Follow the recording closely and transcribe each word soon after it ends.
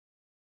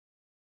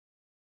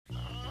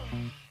Well,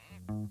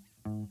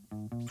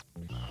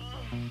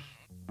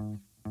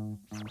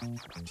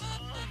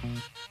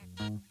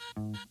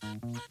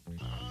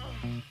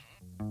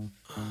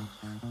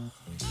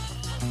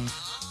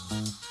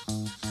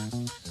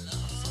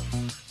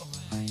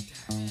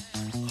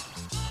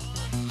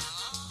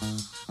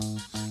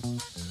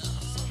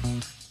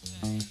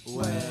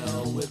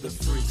 we're the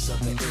freaks of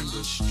the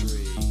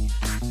industry.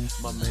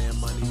 My man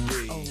Money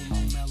B. Oh,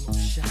 my mellow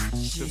shot.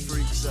 The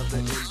freaks of the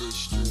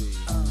industry.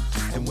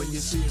 And when you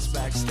see us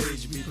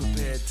backstage, be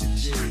prepared to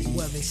G.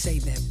 Well, they say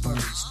that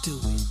birds do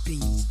it,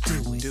 bees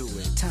do it. Do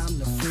it. Time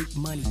to freak,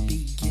 Money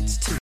B gets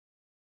to it.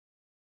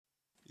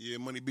 Yeah,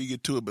 Money B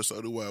get to it, but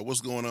so do I.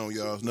 What's going on,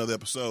 y'all? It's another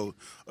episode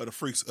of the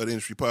Freaks of the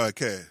Industry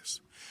podcast.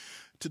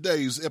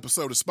 Today's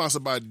episode is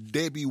sponsored by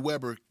Debbie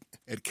Weber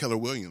at Keller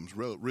Williams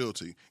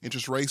Realty.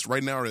 Interest rates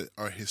right now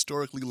are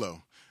historically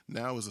low.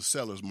 Now is a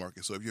seller's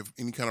market, so if you have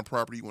any kind of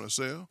property you want to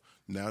sell,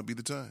 now would be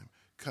the time.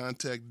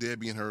 Contact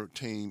Debbie and her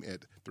team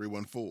at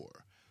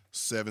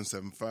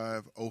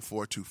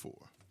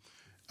 314-775-0424.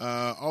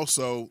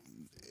 Also,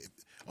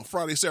 on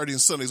Friday, Saturday,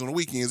 and Sundays on the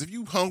weekends, if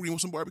you hungry and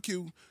want some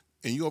barbecue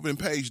and you over in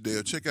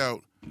Pagedale, check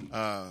out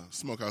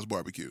Smokehouse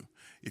Barbecue.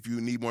 If you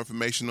need more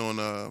information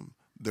on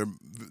their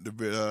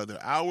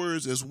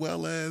hours as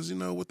well as, you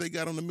know, what they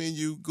got on the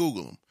menu,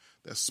 Google them.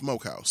 That's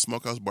Smokehouse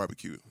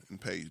Barbecue in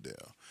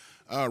Pagedale.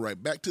 All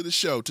right, back to the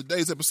show.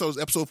 Today's episode is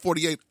episode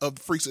 48 of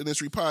the Freaks of the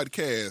Industry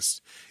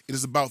podcast. It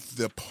is about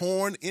the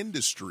porn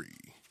industry.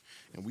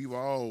 And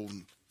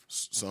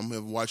some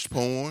have watched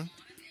porn.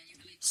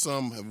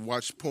 Some have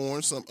watched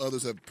porn. Some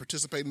others have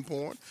participated in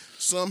porn.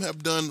 Some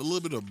have done a little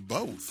bit of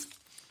both.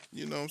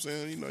 You know what I'm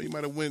saying? You know, you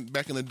might have went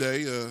back in the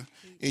day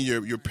in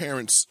your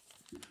parents'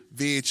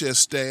 VHS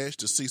stash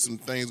to see some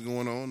things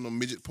going on, no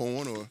midget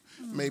porn or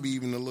maybe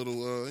even a little,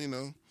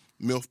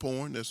 MILF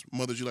porn. That's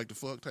mothers you like to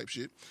fuck type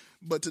shit.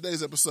 But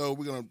today's episode,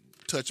 we're going to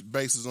touch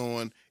bases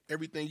on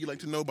everything you like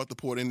to know about the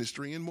porn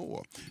industry and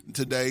more.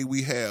 Today,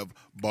 we have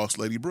Boss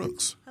Lady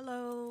Brooks.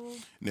 Hello.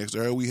 Next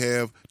to her, we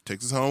have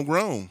Texas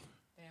Homegrown.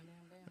 Bam,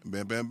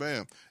 bam, bam. Bam,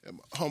 bam.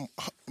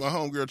 My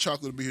homegirl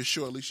Chocolate will be here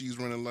shortly. She's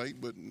running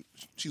late, but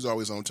she's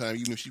always on time,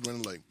 even if she's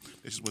running late.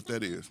 That's just what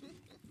that is.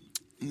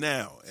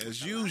 Now,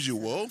 as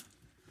usual,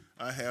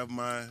 I have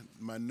my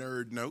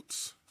nerd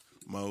notes,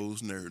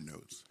 Mo's nerd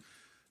notes.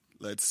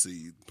 Let's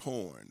see,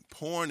 porn.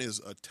 Porn is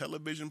a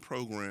television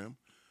programs,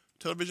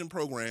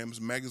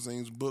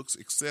 magazines, books,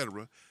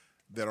 etc.,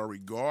 that are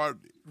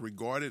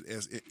regarded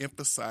as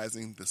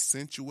emphasizing the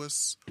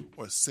sensuous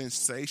or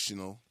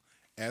sensational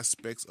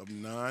aspects of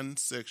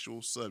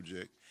non-sexual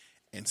subject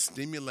and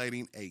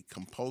stimulating a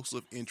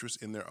compulsive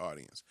interest in their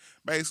audience.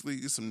 Basically,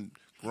 it's some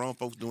grown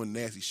folks doing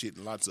nasty shit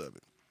and lots of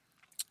it.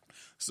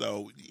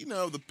 So,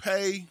 the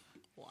pay,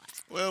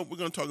 well, we're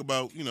going to talk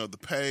about, the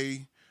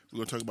pay. We're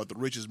going to talk about the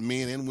richest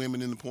men and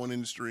women in the porn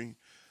industry.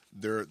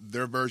 Their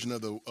version of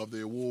the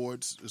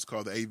awards is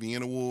called the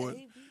AVN Award.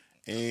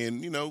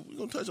 And, we're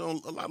going to touch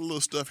on a lot of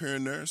little stuff here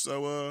and there.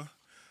 So,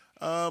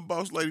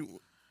 Boss Lady,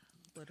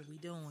 What are we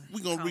doing?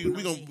 we're going to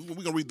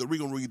read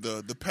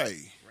the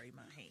pay Raise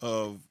my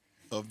hand.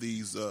 of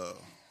these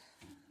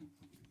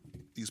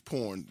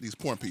porn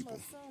people. I'm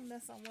assuming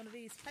that's on one of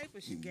these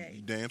papers you gave.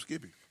 You damn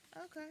Skippy.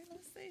 Okay,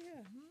 let's see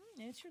here.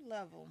 Entry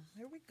level.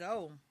 Here we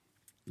go.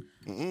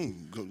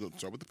 Go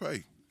start with the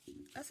pay.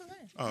 That's the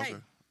thing. Oh, Hey.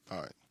 okay.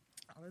 All right.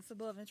 Oh, it's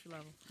above entry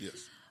level.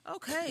 Yes.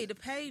 Okay, the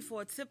pay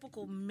for a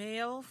typical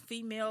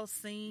male-female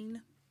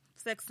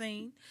sex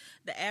scene,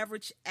 the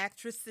average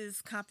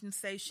actress's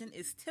compensation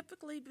is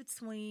typically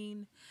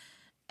between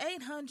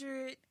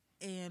 $800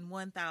 and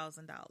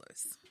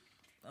 $1,000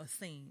 a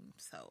scene.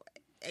 So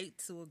 $8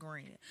 to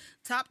 $1,000.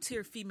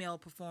 Top-tier female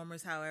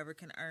performers, however,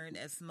 can earn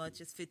as much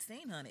as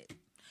 $1,500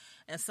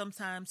 and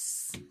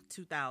sometimes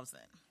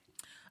 $2,000.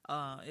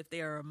 If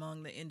they are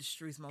among the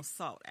industry's most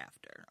sought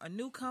after. A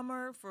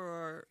newcomer,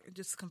 for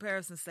just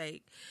comparison's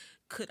sake,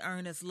 could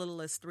earn as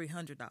little as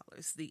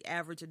 $300. The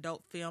average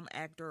adult film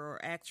actor or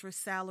actress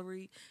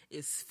salary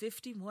is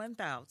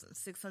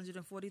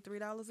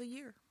 $51,643 a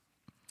year.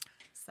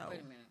 So Wait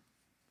a minute.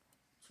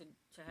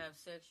 To have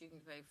sex, you can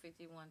pay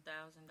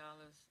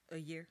 $51,000 a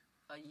year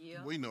a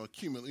year. Well,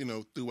 accumulate,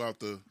 throughout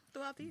the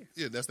year.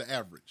 Yeah, that's the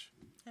average.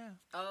 Yeah.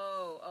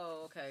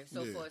 Oh, okay.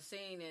 So Yeah. for a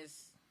scene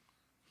is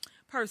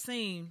Per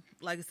scene,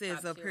 like it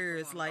says up here,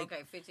 it's like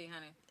okay,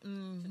 $1,500.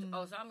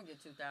 Oh, so I'm gonna get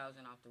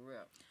 $2,000 off the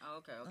rip. Oh,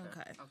 okay.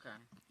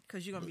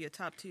 because you're gonna be a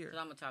top tier. So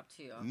I'm a top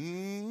tier.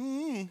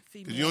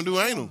 Because you don't do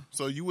anal,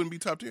 so you wouldn't be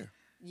top tier.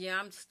 Yeah,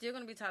 I'm still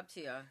gonna be top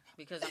tier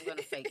because I'm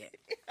gonna fake it.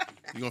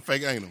 You gonna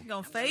fake anal? You gonna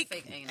I'm fake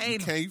gonna fake anal. You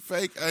anal. can't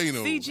fake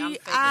anal.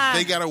 CGI.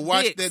 They gotta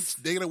watch dicks.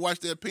 that. They gotta watch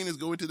their penis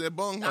go into that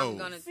bunghole. I'm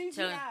gonna tell.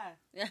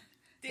 CGI.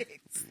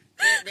 Dicks.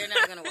 They're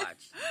not gonna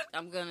watch.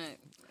 I'm gonna.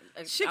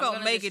 She I'm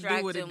gonna make it do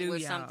distract what it him do,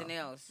 with y'all. something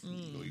else.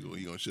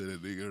 You gonna shut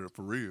that nigga up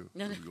for real.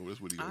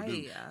 That's what he gonna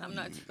do. I'm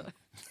not.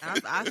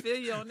 I feel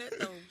you on that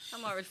though.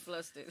 I'm already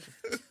flustered.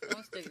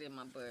 Don't stick it in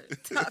my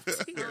butt. Top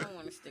I tier. don't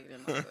want to stick it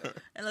in my butt.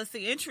 And let's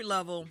see,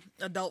 entry-level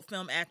adult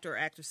film actor or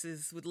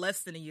actresses with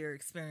less than a year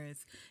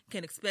experience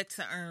can expect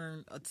to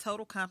earn a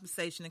total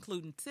compensation,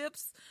 including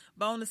tips,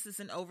 bonuses,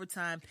 and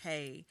overtime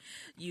pay.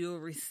 You'll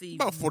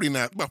receive About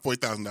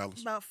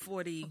 $40,000. about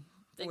 40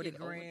 They get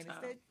grand. Is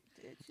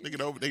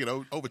overtime. They get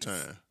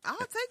overtime. I'll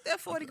take that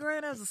 40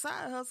 grand as a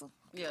side hustle.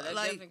 Yeah, that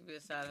like, definitely could be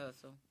a side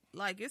hustle.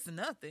 like it's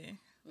nothing.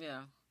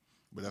 Yeah.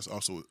 But that's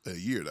also a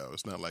year though.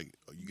 It's not like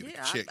you get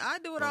Yeah, a check. I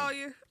do it all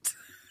year.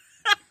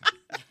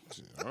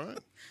 All right.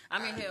 I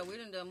mean, hell, we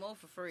done more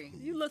for free.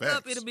 You look Facts.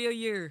 up, it'll be a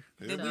year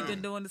that Yeah. we've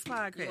been doing this You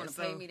want podcast.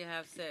 to pay So, me to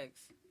have sex,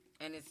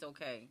 and it's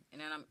okay,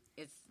 and then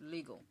it's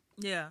legal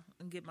yeah,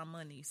 and get my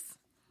monies.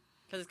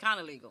 because it's kind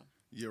of legal.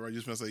 Yeah, right.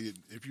 Just want to say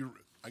if you,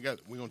 we're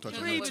gonna touch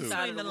on Read that too.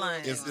 between the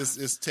lines.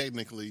 It's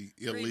technically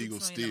illegal Read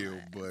between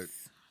still, the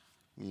lines.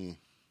 but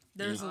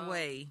There's a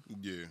way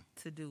yeah.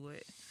 to do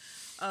it.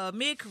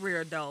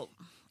 Mid-career adult.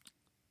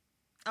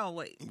 Oh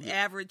wait,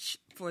 average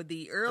for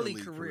the early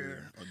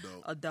career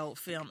adult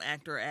film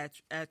actor or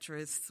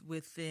actress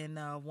within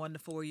 1 to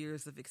 4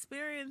 years of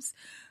experience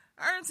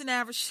earns an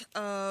average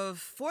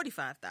of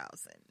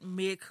 $45,000.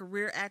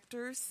 Mid-career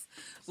actors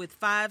with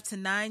 5 to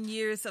 9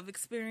 years of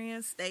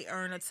experience, they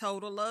earn a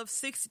total of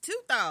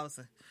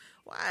 $62,000.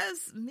 Why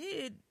is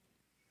mid?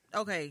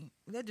 Okay,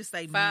 let's just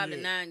say 5 mid.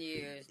 to 9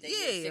 years, they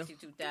Yeah. get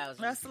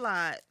 $62,000. That's a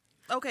lot.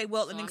 Okay,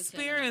 well, So an I'm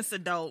experienced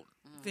adult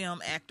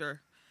film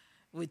actor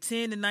with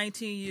 10 to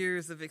 19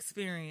 years of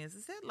experience,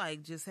 is that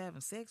like just having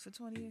sex for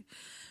 20 years?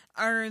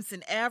 Earns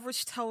an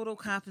average total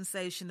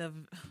compensation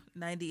of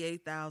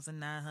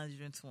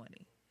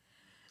 $98,920.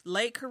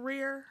 Late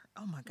career,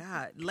 oh my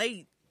God,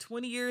 late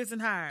 20 years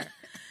and higher.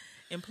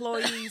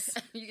 Employees,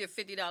 You get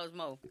 $50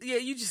 more. yeah,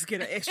 you just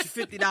get an extra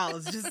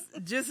 $50.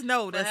 Just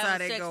know For that's how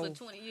having that sex goes.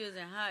 for 20 years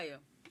and higher.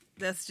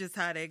 That's just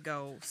how that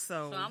goes.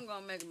 So So I'm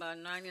gonna make about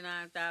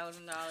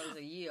 $99,000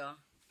 a year.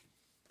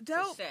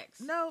 don't sex.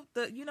 no.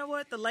 You know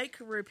what? The late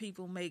career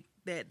people make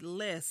that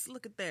less.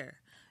 Look at there,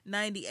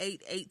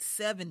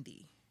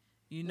 98,870.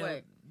 You know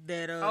What?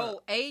 that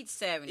Oh,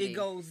 $870. it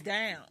goes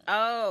down.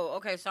 Oh,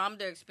 okay. So I'm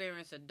the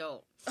experienced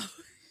adult.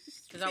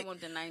 Because I want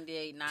the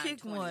 98,920.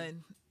 Pick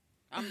one.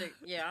 I'm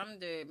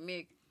the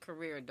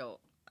mid-career adult.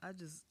 I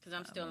just Because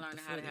I'm still I want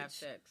learning the how to have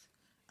footage.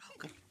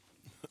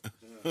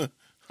 sex.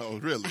 Oh,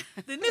 really?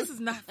 Then this is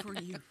not for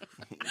you.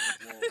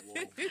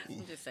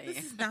 I'm just saying.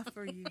 This is not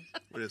for you.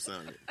 What that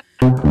sound?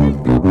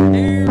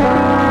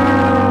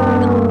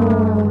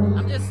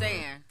 I'm just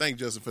saying. Thank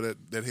Justin for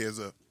that heads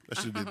up. I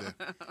should have did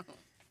that.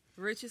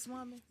 Richest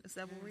woman? Is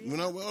that what we're You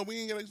know, well, we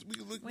We ain't can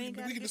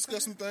gotta get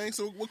discuss to some things.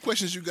 So, what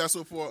questions you got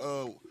so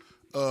far?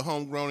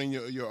 Homegrown in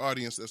your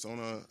audience that's on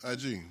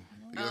IG.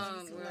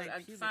 Well,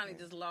 I finally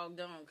just logged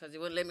on because it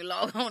wouldn't let me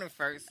log on at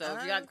first. So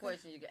if you got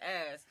questions, you can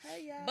ask.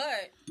 Hey, y'all.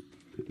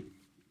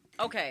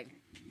 But, okay.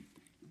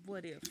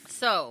 What if?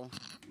 So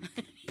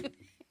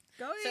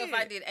Go ahead. if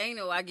I did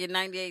anal, I get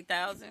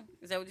 98,000.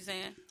 Is that what you're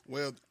saying?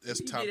 Well, that's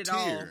You top did it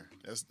all. tier.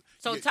 That's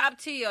So yeah, top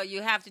tier,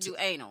 you have to do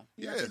anal.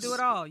 You have to yes. do it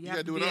all. You have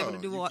gotta to be able to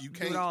do You- all, you do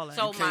can't- it all.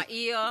 So my can't-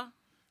 ear.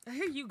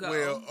 Here you go.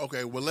 Well,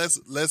 okay. Well, let's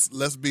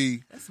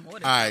be. That's more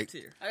than all right. top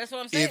tier. That's what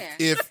I'm If saying.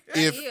 if That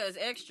if ear is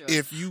extra.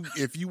 if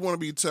you want to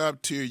be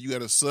top tier, you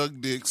got to suck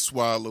dick,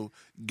 swallow,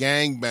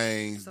 gang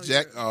bangs, So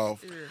jack you're-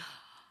 off, you're-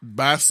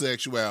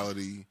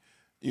 bisexuality.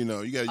 You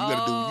know, you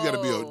got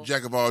to be a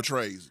jack of all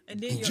trades.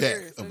 And then your jack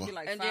ear. So it'd be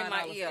like And then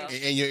my $5 ear. extra.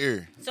 and your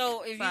ear.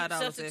 So if you $5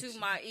 substitute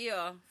extra. my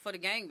ear for the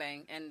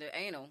gangbang and the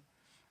anal,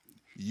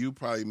 You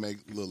probably make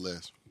a little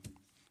less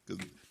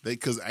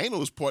because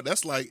anal is part.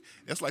 That's like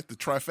the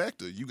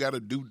trifecta. You got to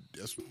do.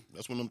 That's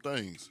one of them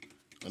things.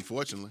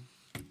 Unfortunately,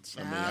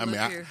 Child,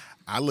 look here.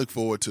 I look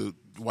forward to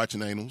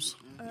watching anals.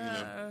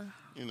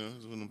 You know,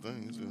 it's one of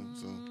them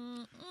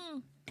things.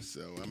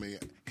 So I mean,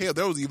 hell,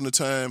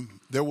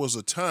 there was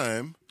a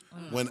time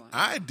when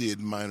I did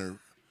minor.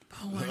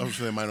 I was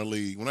saying minor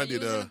league when I you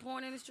did. was in the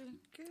porn industry.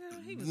 Girl,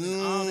 he was in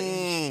all the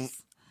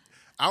industries.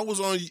 I was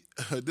on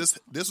this.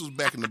 This was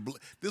back in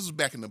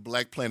the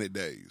Black Planet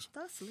days.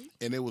 That's sweet.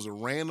 And there was a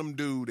random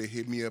dude that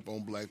hit me up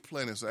on Black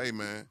Planet and said, "Hey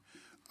man,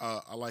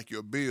 I like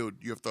your build.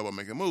 You ever thought about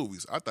making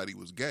movies?" I thought he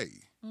was gay.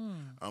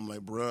 I'm like,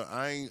 bruh,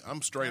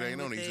 I'm straight. I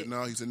ain't on it. He said,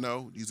 no. He said,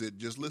 no. He said,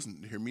 just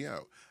listen, hear me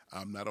out.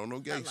 I'm not on no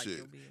gay like shit.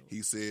 your build.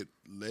 He said,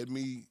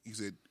 he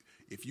said,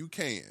 if you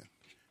can,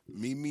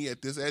 meet me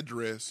at this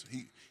address.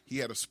 He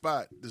had a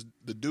spot.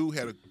 The dude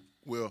had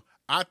well,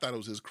 I thought it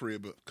was his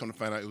crib, but come to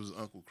find out it was his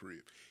uncle's crib.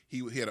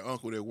 He had an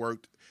uncle that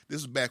worked. This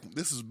is back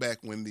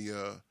when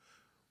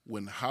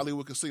when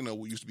Hollywood Casino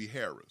used to be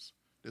Harrah's.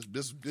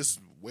 This is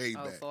way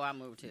Oh, back. before I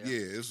moved here.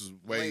 Yeah, this is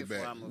way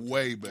before I back. moved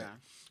Way here. back. Yeah.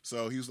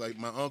 So he was like,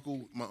 my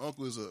uncle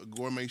is a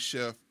gourmet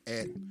chef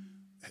at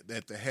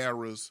the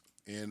Harrah's,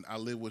 and I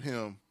live with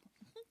him.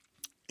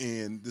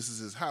 And this is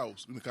his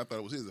house. I thought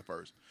it was his at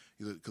first.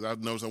 Because I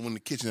noticed I went in the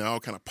kitchen and all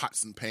kind of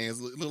pots and pans.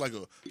 It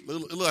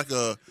looked like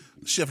a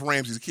Chef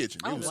Ramsay's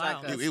kitchen. Oh,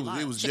 wow.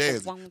 It was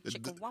jazzy.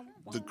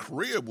 The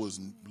crib was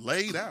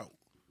laid out,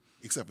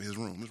 except for his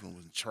room. His room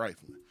was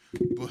trifling.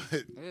 But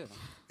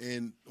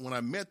and when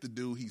I met the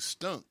dude, he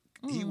stunk.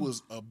 He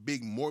was a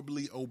big,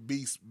 morbidly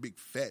obese, big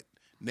fat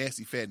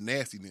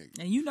nigga.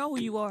 And you know who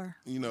you are.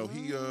 You know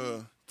he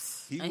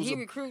and he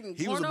recruiting.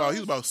 He was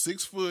about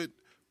 6 foot,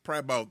 probably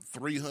about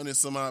 300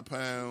 some odd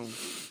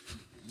pounds.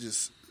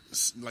 Just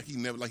like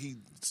he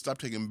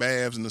stopped taking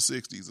baths in the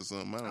 60s or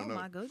something. I don't know. Oh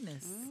my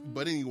goodness.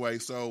 But anyway,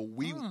 so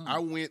I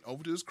went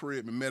over to his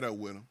crib and met up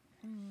with him,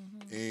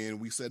 and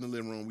we sat in the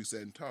living room. We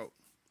sat and talked,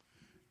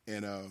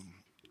 and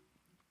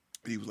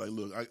he was like,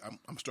 "Look,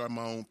 I'm starting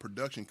my own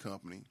production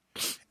company."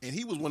 And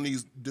he was one of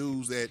these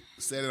dudes that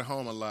sat at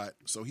home a lot,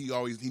 so he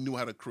knew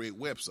how to create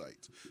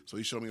websites. So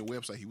he showed me a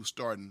website he was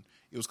starting.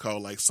 It was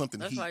called like something.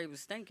 That's Heat. why he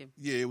was thinking.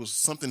 Yeah, it was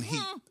something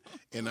Heat.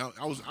 And I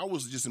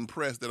was just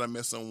impressed that I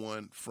met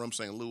someone from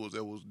St. Louis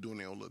that was doing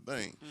their own little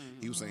thing.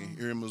 He was saying,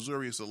 here in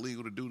Missouri, it's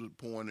illegal to do the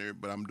porn there,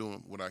 but I'm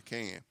doing what I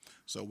can.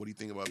 So what do you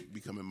think about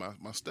becoming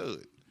my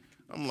stud?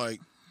 I'm like,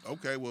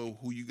 okay, well,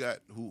 who you got?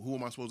 Who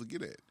am I supposed to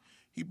get at?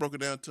 He broke it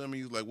down to me.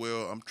 He was like,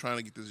 well, I'm trying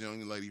to get this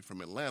young lady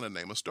from Atlanta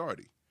named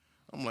Astardi.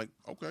 I'm like,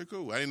 okay,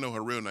 cool. I didn't know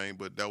her real name,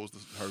 but that was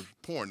her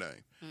porn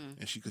name,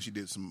 and because she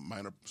did some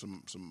minor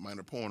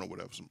porn or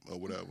whatever.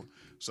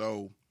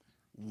 So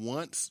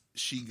once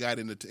she got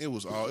into, it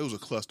was a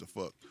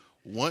clusterfuck.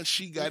 Once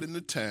she got into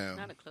town,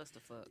 not a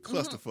clusterfuck.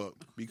 Clusterfuck,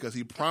 because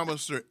he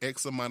promised her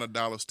X amount of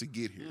dollars to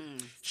get here.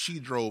 She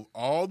drove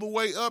all the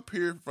way up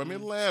here from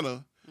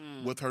Atlanta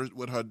with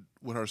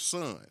her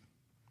son,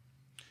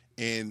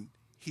 and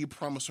he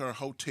promised her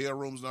hotel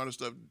rooms and all this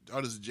stuff,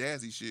 all this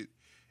jazzy shit,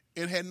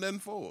 and had nothing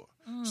for her.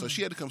 So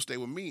she had to come stay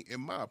with me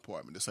in my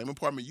apartment, the same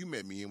apartment you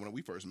met me in when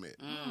we first met.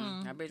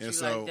 I bet you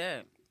like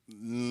that.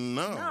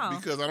 No,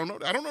 because I don't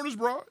know this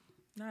broad.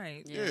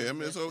 Right. Yeah, I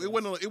mean, so it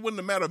wasn't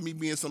a matter of me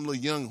being some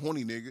little young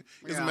horny nigga.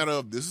 It's a matter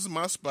of this is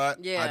my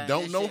spot. Yeah, I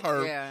don't know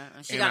her. Yeah,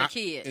 and she got a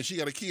kid. And she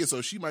got a kid,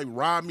 so she might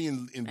rob me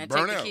and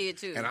burn take out. the kid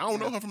too. And I don't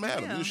know her from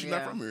Adam. She's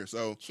not from here.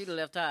 So she'd have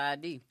left her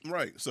ID.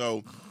 Right.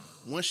 So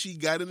once she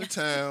got into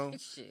town,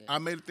 I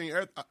made a thing.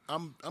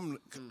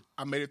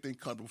 I made a thing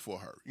comfortable for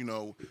her. You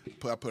know,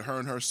 I put her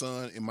and her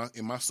son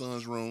in my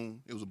son's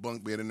room. It was a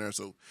bunk bed in there.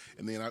 So,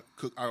 and then I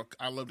cook.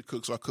 I love to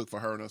cook, so I cooked for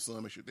her and her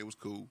son. Make sure they was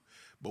cool.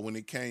 But when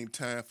it came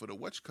time for there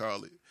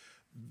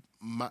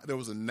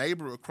was a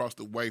neighbor across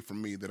the way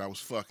from me that I was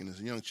fucking as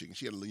a young chick.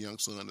 She had a young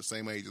son the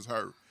same age as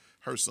her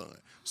son.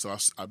 So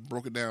I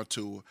broke it down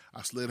to her.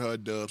 I slid her a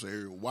dub. So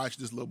here, watch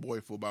this little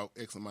boy for about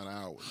X amount of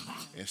hours.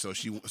 And so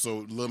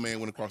the little man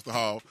went across the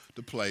hall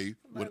to play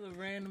with a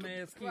random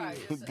ass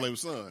kid. Play with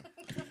son.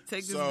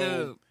 Take this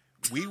dub.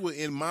 We were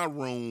in my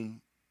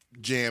room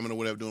jamming or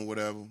whatever, doing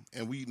whatever,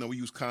 and we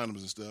use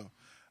condoms and stuff.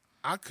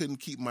 I couldn't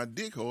keep my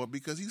dick hard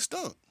because he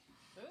stunk.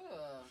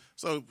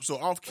 So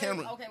off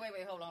camera. Okay, wait,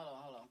 hold on.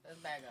 Let's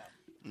back up.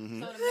 So the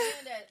man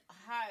that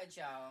hired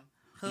y'all,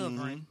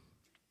 hovering,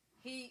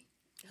 he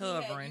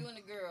had you and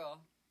the girl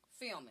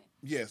filming.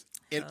 Yes,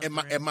 at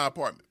my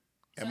apartment.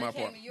 So he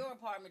came to your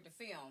apartment to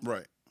film.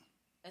 Right.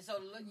 And so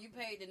you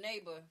paid the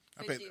neighbor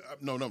 $50.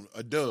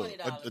 I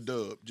paid a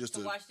dub just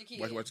to watch the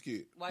kid. Watch the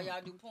kid while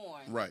y'all do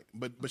porn. Right,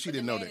 but she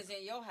didn't know that. The man is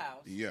in your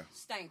house. Yeah.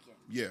 Stinking.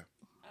 Yeah.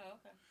 Oh,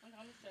 okay.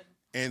 I'm checking.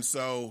 And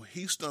so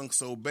he stunk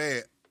so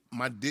bad,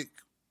 my dick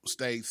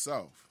stayed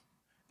soft,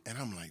 and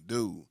I'm like,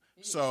 dude.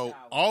 So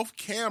off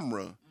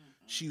camera,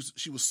 she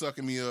was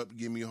sucking me up,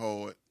 getting me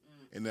hard,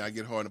 and then I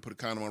get hard and put a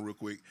condom on real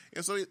quick,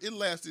 and so it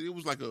lasted. It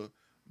was like a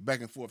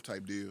back and forth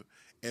type deal,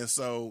 and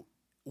so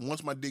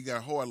once my dick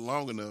got hard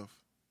long enough,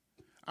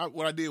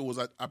 what I did was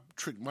I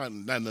tricked not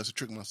enough to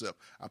trick myself.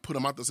 I put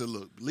him out there and said,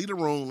 look, leave the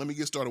room, let me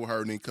get started with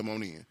her, and then come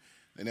on in,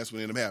 and that's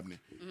what ended up happening.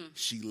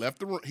 She left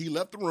the room. He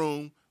left the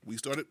room. We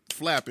started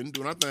flapping,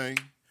 doing our thing.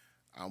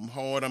 I'm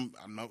hard. I'm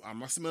not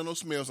smelling no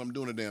smells. So I'm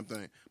doing the damn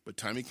thing. But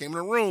time he came in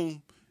the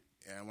room,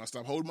 and when I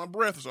stopped holding my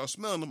breath and started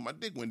smelling him, my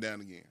dick went down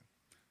again.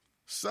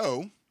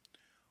 So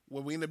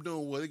what we ended up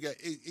doing was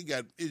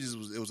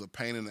it was a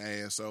pain in the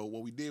ass. So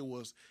what we did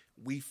was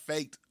we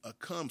faked a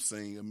cum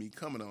scene of me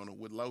coming on her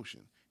with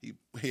lotion. He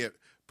had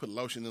put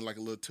lotion in like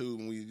a little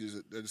tube, and we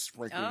just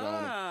sprinkled it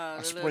on her.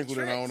 I sprinkled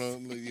it on her.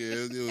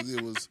 Yeah,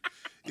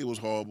 it was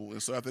horrible.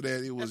 And so after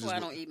that, it was. That's why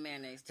I don't eat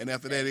mayonnaise. And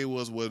after that, it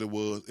was what it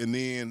was. And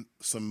then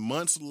some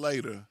months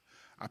later,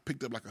 I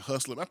picked up like a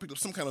Hustler. I picked up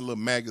some kind of little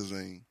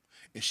magazine,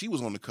 and she was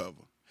on the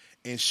cover.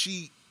 And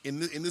she in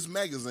this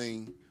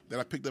magazine that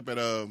I picked up at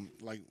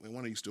like in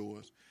one of these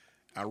stores,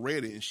 I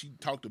read it, and she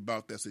talked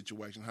about that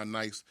situation, how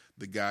nice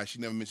the guy. She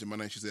never mentioned my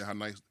name. She said how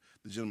nice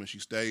the gentleman she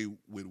stayed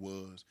with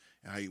was,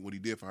 and what he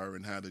did for her,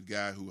 and how the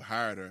guy who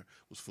hired her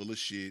was full of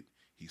shit.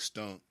 He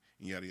stunk,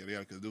 and yada yada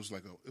yada. Because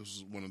it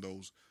was one of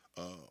those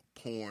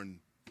porn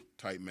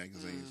type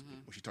magazines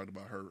where she talked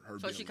about her.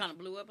 So she kind of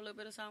blew up a little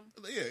bit or something.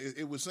 Yeah,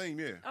 it would seem.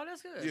 Yeah. Oh,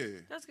 that's good. Yeah,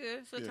 that's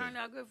good. So it turned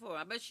out good for her.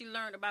 I bet she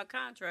learned about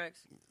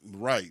contracts.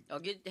 Right. Or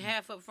get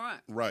half up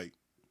front. Right.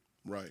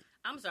 Right.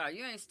 I'm sorry,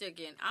 you ain't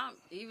sticking.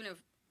 Even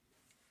if,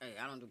 hey,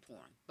 I don't do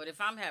porn, but if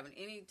I'm having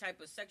any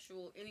type of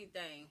sexual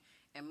anything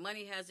and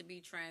money has to be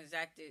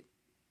transacted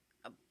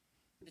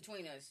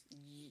between us,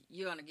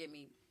 you're gonna give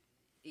me,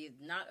 if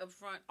not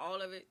upfront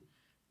all of it,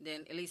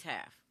 then at least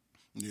half.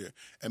 Yeah.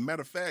 And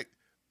matter of fact,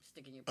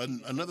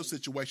 another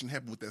situation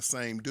happened with that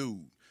same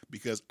dude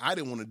because I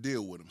didn't want to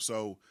deal with him.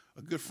 So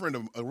a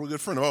real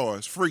good friend of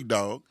ours, Freak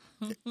Dog,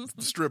 the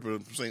stripper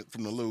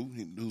from the Lou,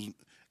 who's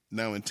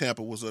now in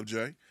Tampa. What's up,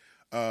 Jay?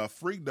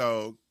 Freak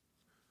Dog,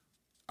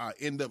 I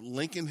ended up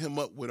linking him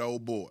up with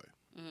old boy,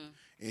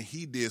 and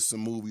he did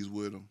some movies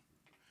with him,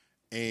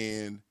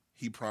 and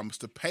he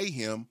promised to pay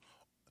him.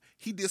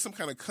 He did some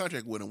kind of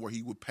contract with him where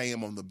he would pay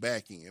him on the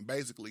back end.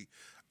 Basically,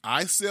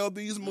 I sell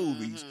these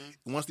movies.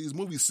 And once these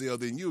movies sell,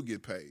 then you'll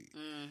get paid.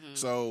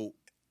 So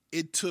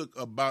it took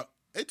a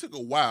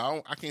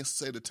while. I can't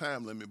say the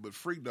time limit, but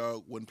Freak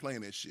Dog wasn't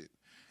playing that shit.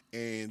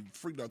 And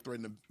Freak Dog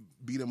threatened to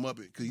beat him up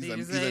because he's a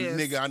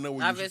nigga. I know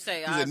where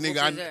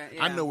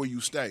I know where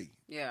you stay.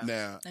 Yeah.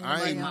 Now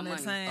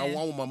I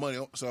want my money.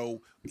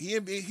 So he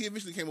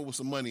eventually came up with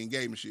some money and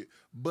gave him shit.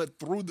 But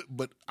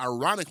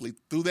ironically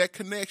through that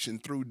connection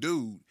through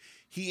dude,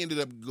 he ended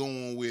up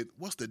going with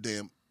what's the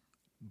damn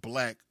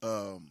black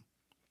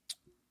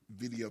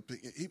video.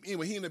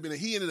 Anyway, he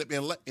ended up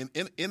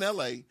in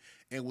LA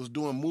and was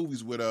doing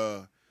movies with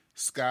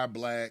Sky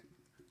Black.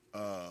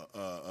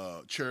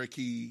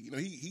 Cherokee,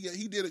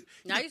 he did it.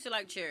 Now, I used to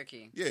like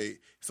Cherokee. Yeah,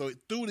 so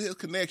through his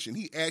connection,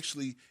 he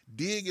actually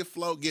did get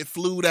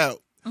flued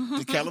out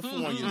to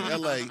California, to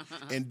L.A.,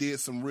 and did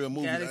some real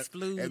movies. As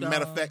a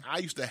matter of fact, I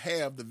used to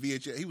have the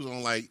VHS. He was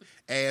on like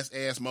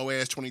Ass, Mo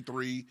Ass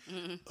 23,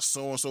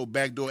 so and so,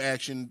 Backdoor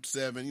Action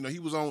 7. He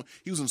was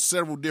in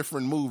several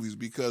different movies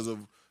because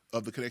of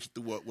the connection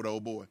with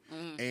old boy,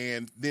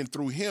 and then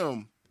through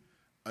him,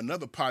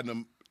 another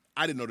partner.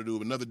 I didn't know the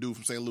dude. Another dude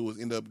from St.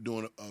 Louis ended up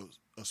doing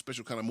a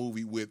special kind of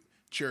movie with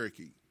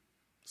Cherokee.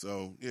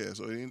 So yeah,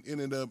 so it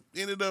ended up.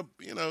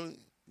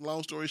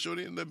 Long story short,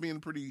 it ended up being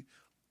pretty,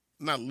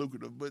 not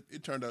lucrative, but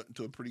it turned out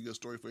into a pretty good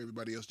story for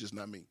everybody else, just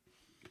not me.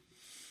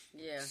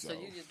 Yeah, so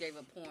you just gave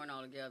up porn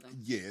altogether.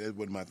 Yeah, that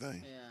wasn't my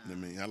thing. Yeah. I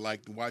mean, I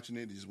liked watching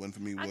it. It just wasn't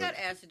for me. I got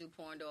asked to do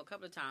porn though a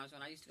couple of times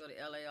when I used to go to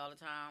LA all the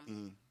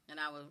time, and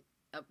I was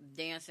up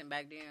dancing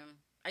back then.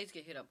 I used to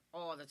get hit up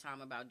all the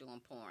time about doing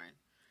porn.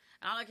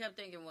 All I kept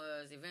thinking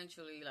was,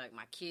 eventually, like,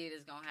 my kid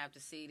is going to have to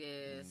see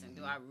this, and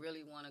do I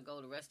really want to go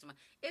the rest of my...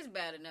 It's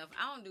bad enough.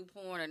 I don't do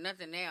porn or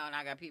nothing now, and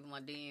I got people in my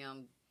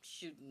DM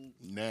shooting...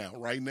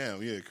 Right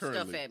now, yeah,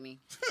 currently. Stuff at me.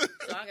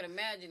 So I can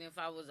imagine if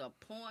I was a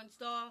porn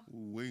star,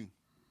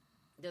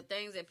 the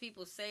things that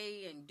people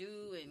say and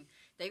do,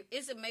 and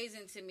it's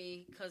amazing to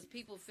me, because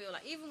people feel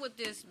like, even with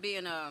this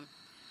being a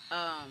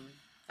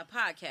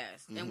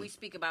podcast, and we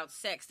speak about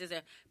sex,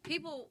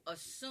 people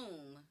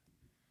assume...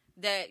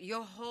 that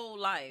your whole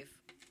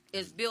life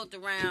is built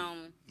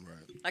around,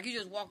 like you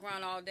just walk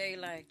around all day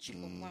like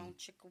chicka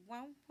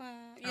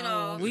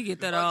wow, we get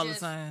that all the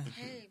time.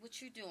 Hey,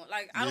 what you doing?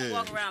 Like I don't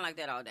walk around like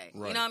that all day.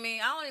 Right. You know what I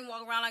mean? I don't even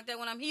walk around like that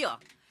when I'm here.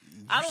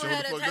 I don't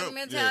have that type of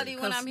mentality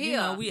when I'm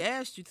here. We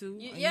asked you to.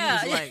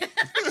 Yeah. Like,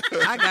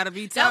 I got to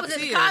be top tier. That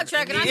was in the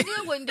contract, and I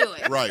still wouldn't do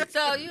it. Right.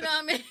 So, you know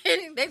what I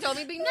mean? They told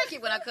me to be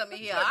naked when I come in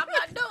here. I'm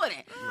not doing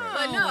it. Right.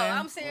 But no,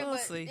 I'm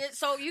saying,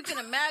 so you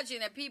can imagine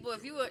that people,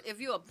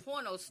 if you're a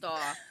porno star,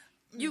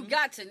 you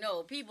got to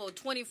know people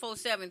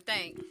 24/7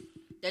 think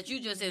that you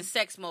just in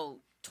sex mode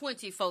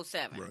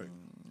 24/7. Right.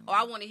 Or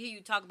I want to hear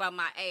you talk about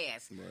my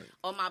ass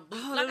or my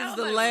boobs. This is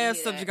the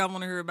last subject I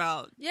want to hear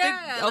about.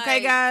 Yeah.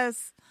 Okay,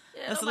 guys.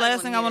 That's the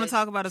last thing I want to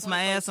talk about is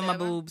my ass and my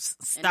boobs.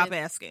 Stop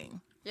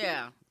asking.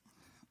 Yeah.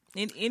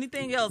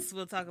 Anything else,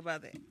 we'll talk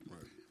about that.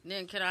 Right.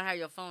 Then can I have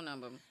your phone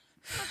number?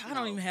 I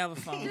don't even have a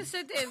phone. You just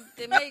sit there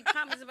and made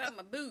comments about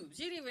my boobs.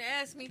 You didn't even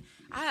ask me.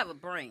 I have a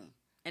brain,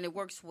 and it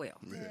works well.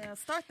 Yeah,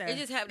 start there. It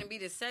just happened to be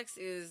that sex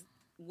is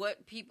what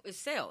it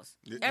sells.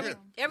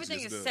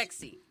 Everything is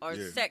sexy or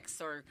sex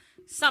or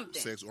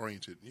something.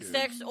 Sex-oriented. Yeah.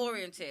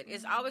 Sex-oriented.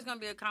 It's always going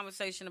to be a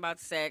conversation about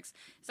sex.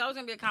 It's always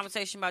going to be a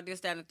conversation about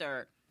this, that, and the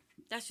third.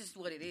 That's just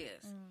what it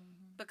is.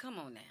 But come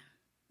on now.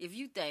 If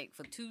you think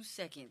for 2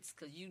 seconds,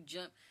 because you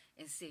jumped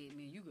and said,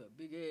 man, you got a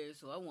big ass,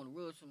 so I want to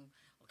rub some,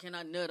 or can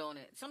I nut on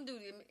it? Some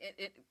dude,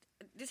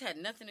 this had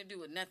nothing to do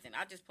with nothing.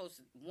 I just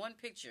posted one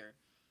picture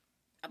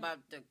about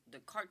the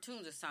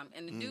cartoons or something,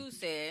 and the dude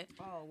said,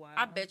 oh, wow.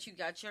 I bet you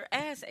got your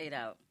ass ate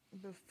out.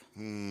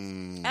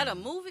 At a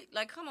movie?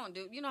 Like, come on,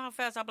 dude. You know how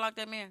fast I blocked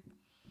that man?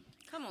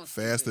 Come on.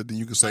 Faster than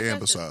you can say that's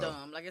imbecile. Just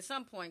dumb. Like, at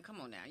some point, come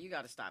on now. You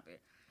got to stop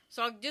it.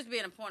 So just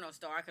being a porno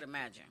star, I could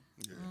imagine.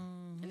 Yeah.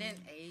 And then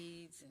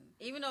AIDS, and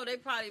even though they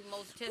probably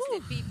most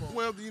tested people.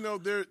 Well, you know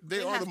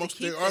they are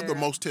the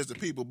most tested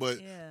people, but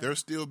there's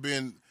still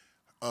been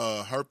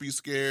herpes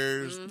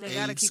scares,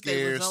 AIDS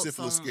scares,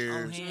 syphilis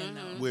scares,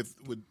 with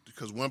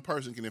because one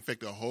person can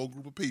infect a whole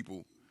group of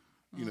people.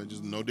 You know,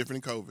 just no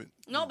different than COVID.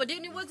 No, but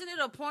wasn't it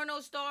a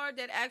porno star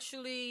that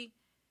actually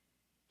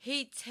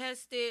he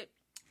tested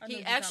He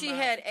what you're actually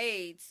talking had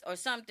AIDS or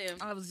something.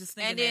 I was just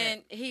thinking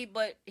and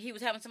then he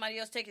was having somebody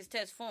else take his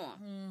test for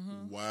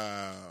him.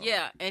 Wow.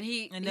 Yeah, and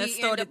he that he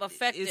started ended up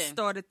affecting. It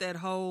started that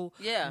whole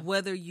Yeah.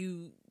 whether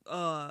you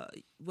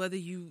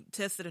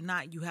test it or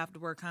not, you have to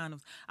wear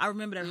condoms. I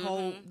remember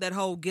that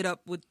whole get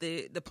up with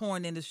the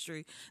porn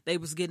industry. They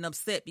was getting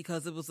upset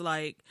because it was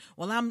like,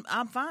 well, I'm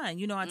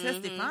fine, I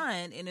tested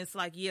fine, and it's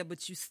like, yeah,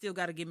 but you still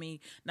got to give me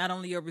not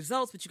only your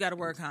results, but you got to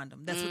wear a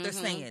condom. That's what they're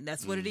saying.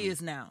 That's what it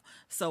is now.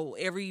 So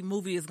every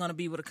movie is going to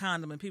be with a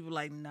condom, and people are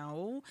like,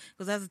 no,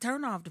 because that's a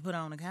turnoff to put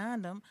on a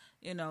condom.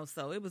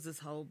 So it was this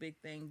whole big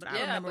thing. But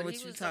I remember what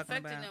you were talking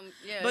about. Them.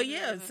 Yeah, but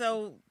yeah,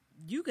 so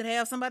you could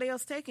have somebody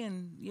else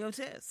taking your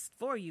test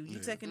for you. You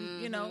taking,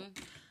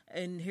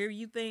 and here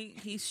you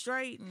think he's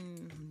straight,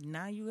 and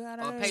now you got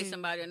or AIDS. pay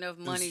somebody enough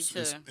money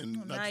to.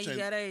 And Now you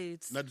got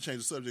AIDS. Not to change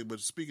the subject, but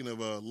speaking of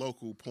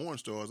local porn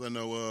stars, I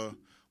know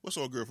what's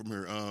our girl from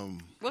here?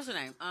 What's her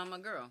name? A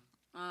girl.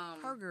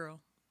 Her girl.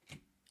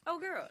 Oh,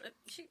 girl.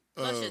 She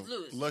Luscious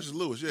Lewis. Luscious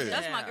Lewis, yeah.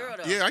 That's my girl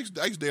though. Yeah, I used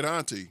to date her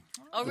auntie.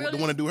 Oh, really? The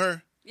one to do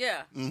her.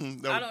 Yeah.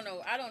 Mm-hmm. I don't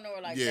know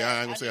her like that. Yeah, I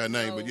ain't gonna say her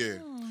name, but yeah.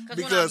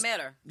 Because when I met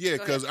her. Yeah,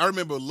 Go because ahead. I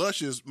remember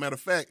Luscious. Matter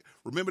of fact,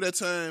 remember that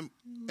time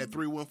at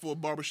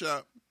 314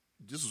 Barbershop?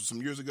 This was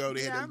some years ago.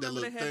 They Yeah, I had that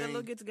remember little they had thing. that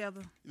little get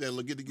together. That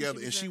little get together,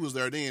 and she was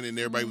there then, and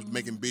everybody was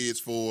making bids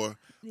for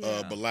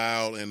Yeah.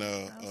 Bilal and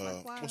like,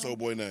 wow. what's the old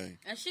boy name?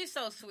 And she's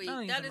so sweet. I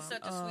don't That even is know.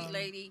 such a sweet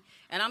lady,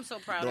 and I'm so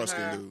proud of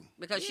Dark-skinned her dude.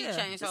 because she Yeah,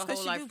 changed her just 'cause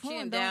whole she life. do She in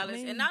porn don't Dallas,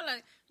 mean- and not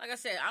like I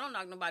said, I don't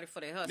knock nobody for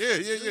their hustle. Yeah,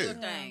 She yeah, do yeah. her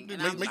thing.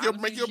 Yeah, And make I your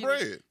believe make your she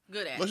bread.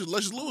 Good at it.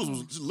 Luscious Lewis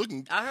was just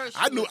looking. I heard she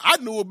I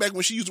knew her back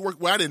when she used to work.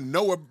 Well, I didn't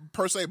know her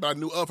per se, but I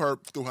knew of her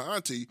through her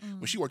auntie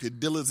when she worked at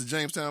Dillard's at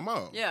Jamestown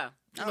Mall. Yeah.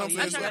 You know what I'm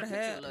I saying? got a You picture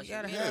gotta of Luscious.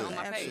 have Yeah, it. on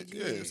my page.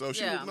 Yeah, so she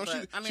Yeah, was,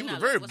 but, I mean, she was a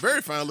not very, what's very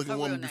her- fine looking her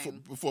real woman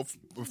name.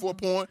 before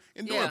porn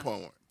and doing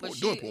porn. But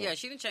Doing porn.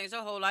 she done changed her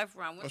whole life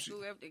around. Went to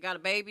school, everything. Got a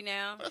baby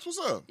now. That's what's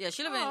up. Yeah,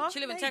 she live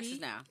in baby. Texas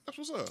now. That's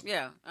what's up.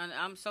 Yeah, and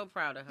I'm so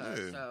proud of her.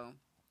 Yeah. So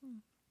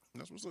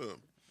That's what's up.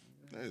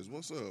 That is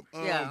what's up.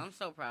 yeah, I'm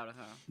so proud of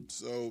her.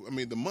 So I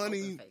mean, the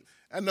money. Open face.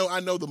 I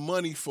know the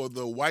money for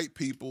the white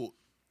people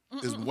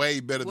is way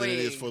better than it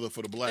is for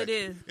the black. It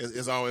is.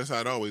 It's always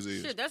how it always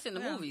is. Shit, that's in the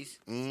movies.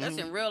 That's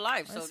in real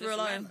life. So That's this real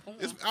is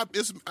life.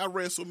 not- I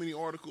read so many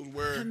articles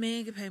where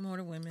Men can pay more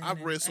than women. I've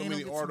and read so ain't no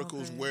many get some more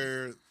articles pay.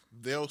 where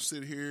they'll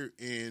sit here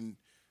and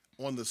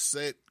on the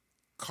set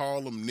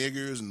call them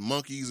niggers and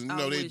monkeys and I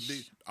they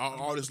wish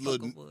all this motherfucker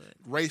little would.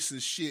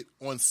 racist shit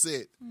on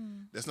set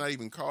that's not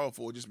even called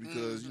for just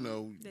because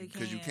They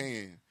because you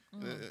can.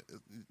 can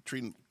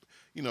treating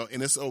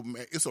and it's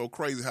so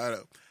crazy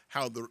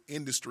how the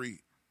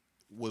industry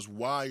was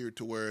wired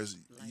to whereas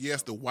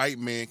yes the white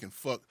man can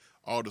fuck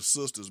all the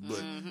sisters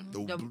but the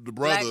black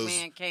brothers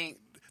man can't.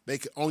 they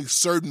could, only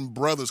certain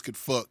brothers could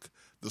fuck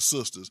the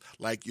sisters,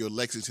 like your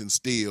Lexington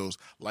Steels,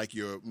 like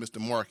your Mr.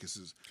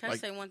 Marcus's. Can I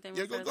like, say one thing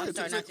Yeah, real go fast? ahead. I'm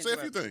sorry not to Say a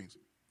few interrupt. things.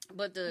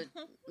 But the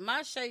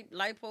my shape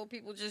lipo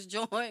people just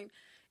joined.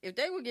 If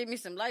they would give me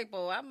some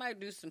lipo, I might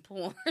do some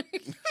porn.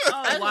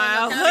 Oh,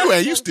 wow.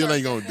 You still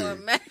ain't gonna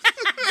do it.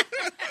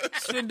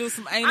 She been do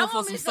some I anal for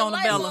want some me some Sona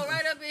lipo Bella.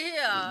 right up in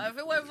here. If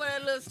it wasn't for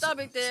that little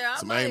stomach there, I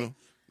Some might. anal.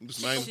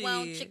 Some anal.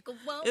 Shit.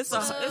 It's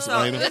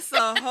It's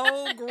a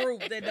whole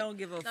group that don't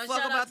give a No, fuck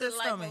shout out about to their the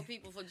lipo stomach.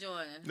 people for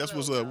joining. That's Hello,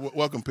 what's up. y'all.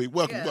 Welcome, Pete.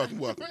 Welcome.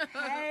 Yeah.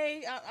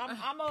 Hey,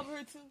 I'm over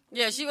here too.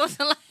 Yeah, she wants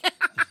to like.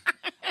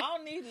 I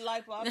don't need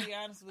lipo. I'll be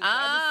honest with you.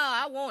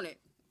 I want it.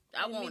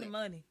 I Give me want the it.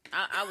 money.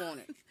 I want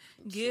it.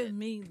 Give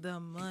me the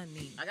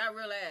money. I got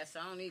real ass, so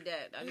I don't need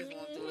that. I just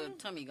want the little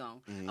tummy gone.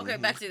 Mm-hmm. Okay,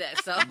 back to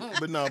that. So,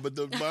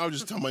 But I was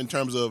just talking about in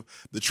terms of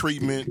the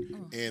treatment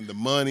and the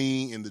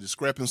money and the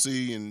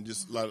discrepancy and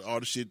just a lot of all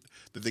the shit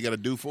that they got to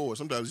do for it.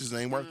 Sometimes it just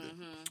ain't worth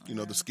it.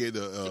 The scare,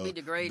 To be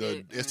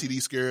degraded. the STD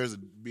scares,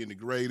 being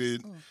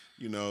degraded.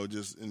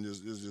 It's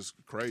just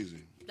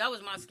crazy. that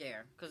was my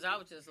scare because I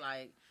was just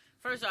like,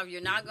 first off,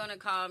 you're not gonna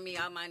call me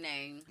out my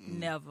name.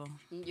 Never.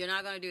 You're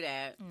not gonna do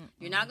that.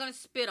 You're not gonna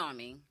spit on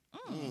me.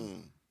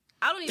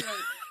 I don't even.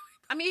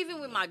 I mean,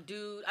 even with my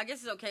dude, I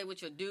guess it's okay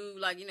with your dude.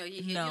 Like he hit.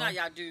 You No. know, how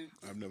y'all do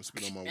I've never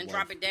spit on my and wife.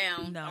 drop it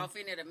down No. off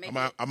in there to make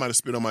I might have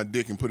spit on my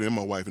dick and put it in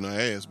my wife and her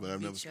ass, but I've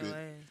never Beat your spit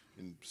ass.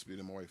 and spit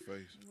in my wife's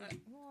face. Ugh.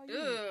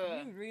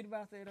 You read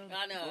about that on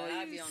I know.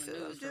 I be on the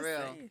news for just real.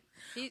 saying.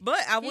 He- But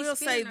I he will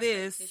spit say in her face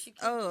this: and she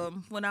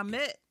kept- when I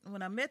met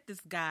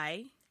this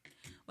guy,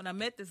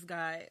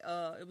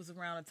 it was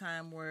around a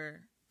time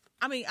where,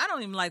 I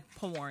don't even like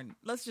porn.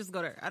 Let's just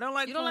go there. I don't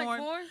like You porn. don't like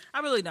porn? I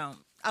really don't.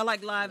 I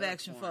like live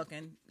action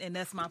fucking, and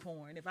that's my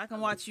porn. If I can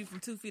watch you from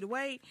 2 feet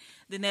away,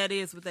 then that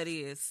is what that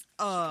is.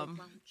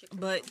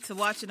 But to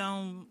watch it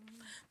on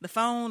the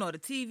phone or the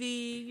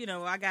TV,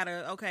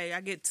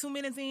 I get 2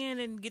 minutes in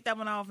and get that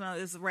one off,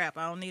 and it's a wrap.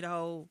 I don't need a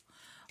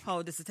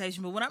whole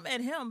dissertation. But when I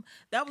met him,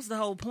 that was the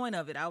whole point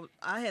of it.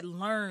 I had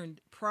learned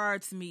prior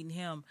to meeting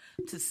him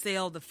to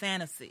sell the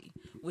fantasy,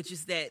 which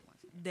is that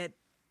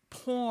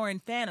porn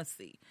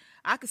fantasy.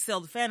 I could sell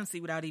the fantasy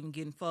without even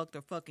getting fucked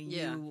or fucking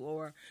Yeah. you,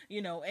 or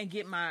and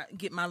get my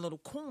little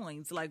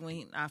coins. Like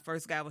when I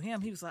first got with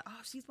him, he was like,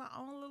 "Oh, she's my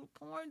own little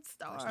porn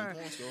star."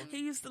 He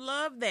used to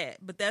love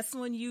that, but that's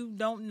when you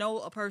don't know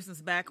a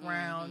person's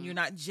background. You're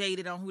not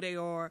jaded on who they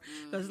are,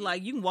 because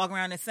like you can walk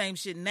around that same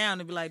shit now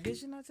and be like,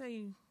 "Bitch, didn't I tell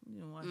you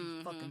wash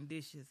your fucking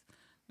dishes?"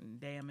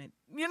 Damn it,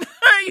 you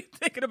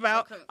thinking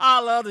about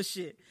all the other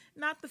shit,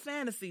 not the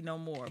fantasy no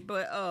more.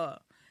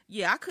 But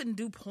yeah, I couldn't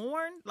do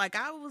porn. Like,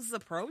 I was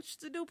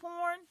approached to do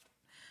porn,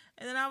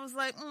 and then I was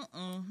like,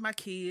 my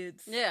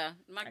kids. Yeah,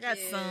 I got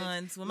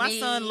sons. When my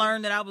son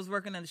learned that I was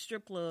working at a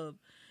strip club,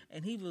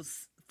 and he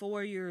was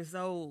 4 years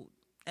old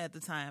at the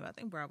time, I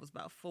think Brad was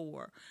about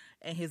 4,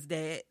 and his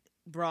dad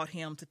brought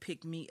him to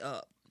pick me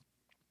up.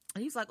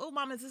 And he's like, "Oh,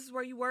 Mama, is this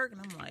where you work?"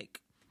 And I'm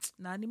like,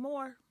 "Not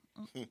anymore."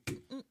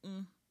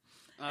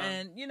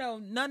 And,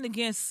 nothing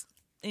against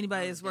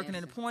anybody that's working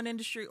in the porn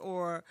industry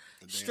or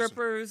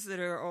strippers that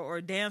are or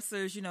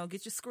dancers, get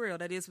your skrill.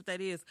 That is what that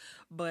is.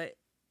 But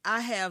I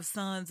have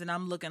sons, and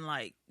I'm looking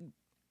like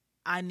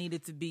I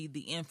needed to be the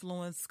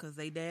influence because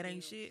they dad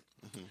ain't shit.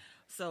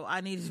 So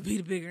I needed to be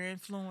the bigger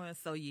influence.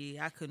 So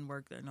yeah, I couldn't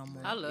work there no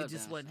more. I love it.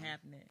 Just wasn't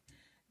happening.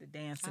 The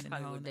dancing I and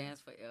probably all would that.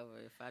 dance forever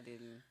if I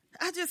didn't.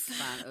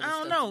 I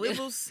don't know. It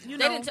was,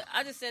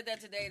 I just said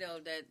that today though,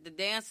 that the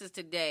dances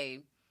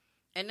today.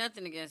 And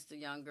nothing against the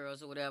young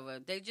girls or whatever.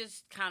 They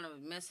just kind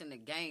of messing the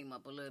game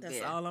up a little bit.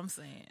 That's all I'm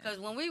saying. Because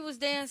when we was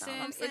dancing,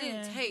 it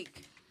didn't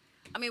take.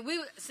 I mean,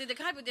 the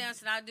type of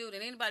dancing I do, and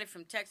anybody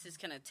from Texas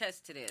can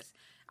attest to this.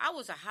 I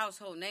was a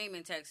household name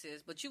in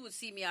Texas, but you would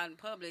see me out in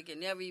public and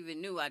never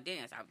even knew I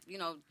danced.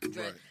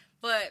 Right.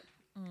 But,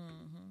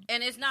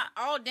 and it's not,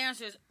 all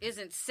dancers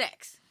isn't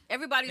sex.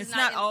 Everybody's It's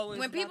not always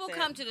when about people that.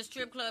 come to the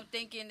strip club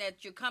thinking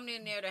that you're coming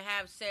in there to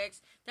have sex,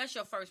 that's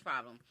your first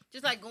problem.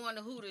 Just like going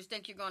to Hooters,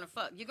 think you're going to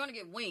fuck. You're going to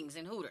get wings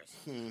in Hooters.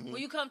 When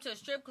you come to a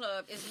strip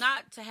club, it's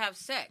not to have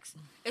sex.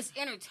 It's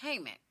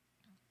entertainment.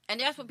 And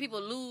that's what people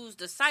lose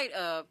the sight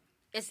of.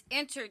 It's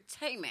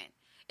entertainment.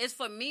 It's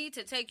for me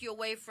to take you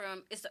away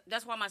from,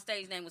 that's why my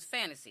stage name was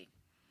Fantasy.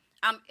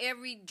 I'm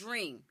every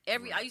dream.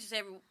 I used to say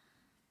every,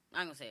 I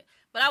ain't going to say it,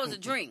 but I was a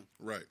dream.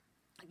 Right.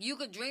 You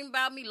could dream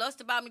about me, lust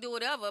about me, do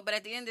whatever, but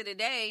at the end of the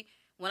day,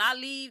 when I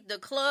leave the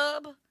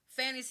club,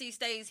 fantasy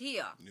stays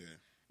here. Yeah.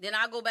 Then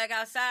I go back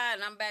outside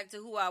and I'm back to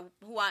who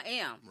I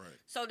am. Right.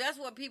 So that's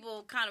what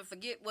people kind of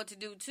forget what to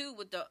do too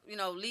with the,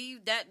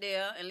 leave that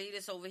there and leave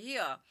this over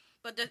here.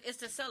 But it's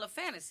to sell a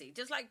fantasy,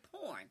 just like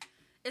porn.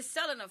 It's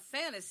selling a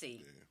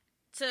fantasy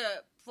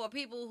for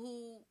people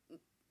who,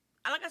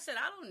 like I said,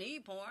 I don't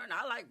need porn.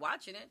 I like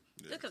watching it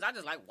just because I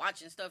just like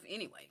watching stuff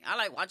anyway. I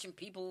like watching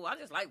people. I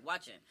just like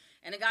watching.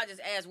 And the guy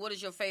just asked, "What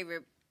is your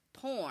favorite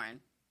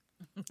porn?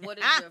 What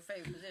is your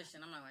favorite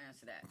position?" I'm not gonna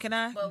answer that. Can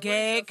I But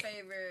gag? what's your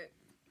favorite?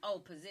 Oh,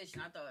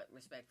 position. I thought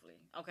respectfully.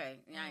 Okay,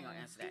 I ain't gonna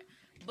answer that.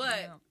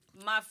 But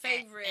my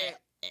favorite,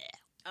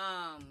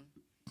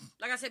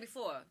 like I said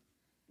before,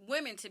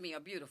 women to me are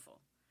beautiful.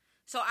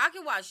 So I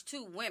can watch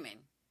 2 women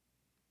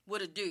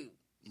with a dude,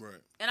 Right.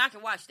 and I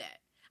can watch that.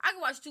 I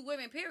can watch 2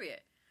 women, period.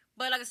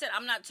 But like I said,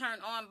 I'm not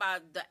turned on by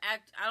the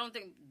act. I don't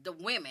think the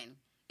women.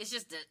 It's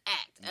just the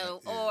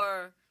act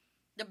or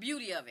the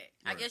beauty of it.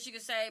 Right. I guess you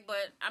could say.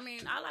 But I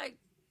mean, I like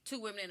 2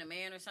 women and a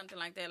man or something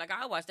like that. Like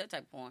I watch that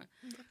type of porn.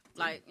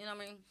 Like, you know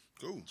what I mean?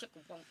 Cool.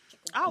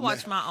 I'll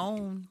watch my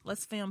own.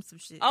 Let's film some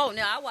shit. Oh,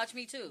 no, I watch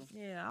me too.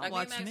 Yeah, I'll like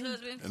watch me. me.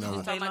 Husband, And we I was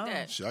was- talking about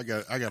that. Shit, I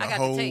got a got the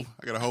whole tape.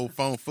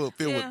 phone filled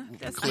Yeah, with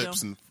that's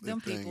clips them. and Them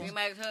things. people. Me and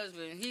my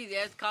husband, he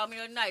just called me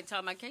the other night,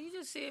 talking about, "Can you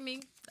just send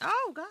me?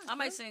 Oh God. I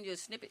might send you a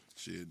snippet."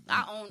 Shit.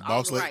 I own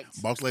all the rights.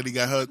 Boss lady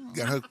got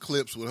her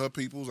clips with her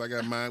peoples. I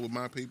got mine with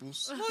my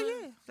peoples. Well,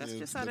 yeah, that's Yeah,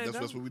 just how they go.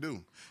 that's what we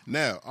do.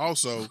 Now,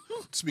 also,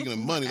 speaking of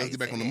money, let's get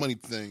back on the money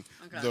thing.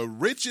 Okay. The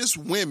richest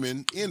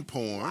women in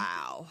porn,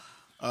 Wow.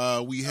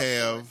 we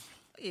have,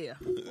 Yeah,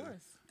 of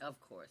course. Of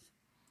course.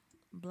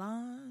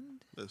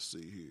 Blonde. let's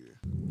see here.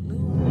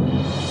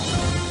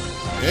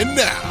 And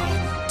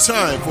now,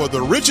 time for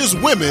the richest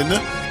women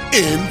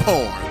in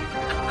porn.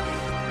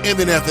 And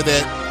then after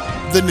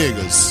that, the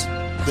niggas.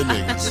 The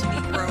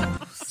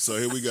niggas. So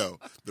here we go.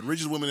 The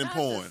richest women in That's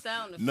porn. a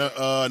sound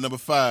effect. Number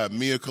 5,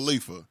 Mia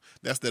Khalifa.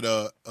 That's that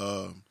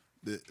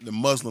the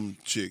Muslim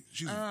chick.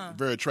 She's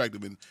very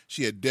attractive, and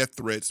she had death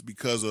threats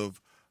because of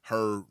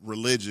her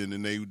religion,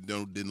 and they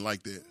didn't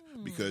like that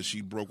because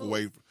she broke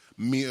away from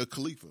Mia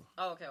Khalifa.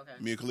 Oh, okay.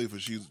 Mia Khalifa,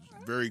 she's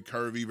very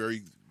curvy,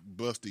 very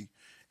busty,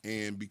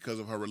 and because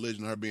of her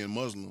religion, her being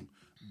Muslim,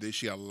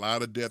 she had a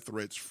lot of death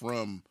threats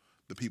from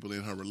the people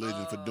in her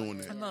religion for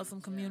doing I that. know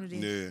some community.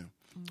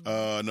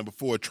 Yeah. Number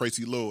 4,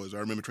 Tracy Lords. I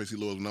remember Tracy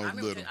Lords when I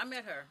was little. I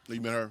met her.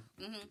 You met her?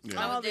 Mm-hmm.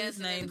 Yeah. All I was these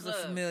dancing in the names are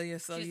club. familiar,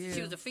 so she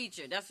yeah. was a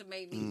feature. That's what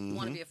made me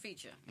want to be a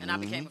feature, and I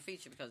became a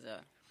feature because of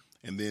her.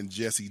 And then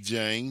Jessie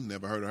Jane.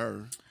 Never heard of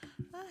her.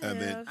 And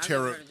then I never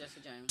Tara heard of Jessica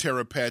James.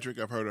 Tara Patrick.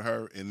 I've heard of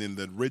her. And then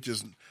the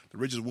richest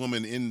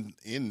woman in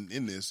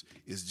this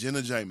is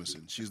Jenna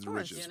Jameson. She's the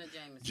richest. Jenna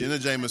Jameson. Jenna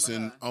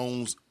Jameson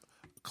owns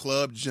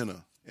Club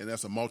Jenna, and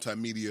that's a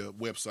multimedia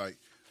website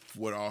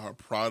for all her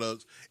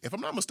products. If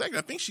I'm not mistaken,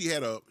 I think she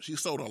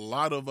sold a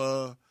lot of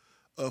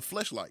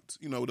fleshlights.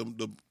 You know,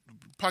 the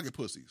pocket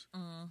pussies.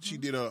 She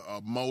did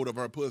a mold of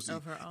her pussy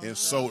Of her own and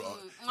stuff. sold a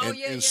I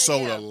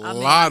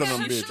mean, lot of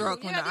them she bitches.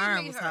 struck when the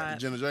iron was hot.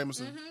 Jenna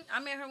Jameson. I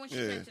met her when she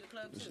came to the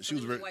club too. She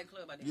was very white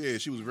club. I think. Yeah,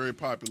 she was very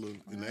popular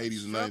in the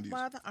 80s and Struck 90s.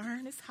 by the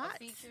iron is hot.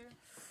 The feature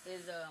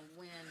is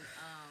when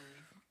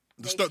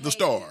The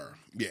star.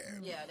 Yeah.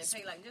 Yeah, they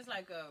pay just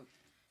like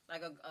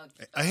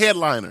A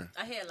headliner.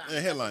 A headliner.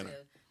 A headliner. That's what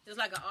it is. Just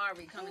like an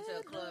Ari coming to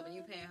a club and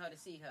you paying her to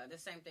see her. The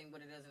same thing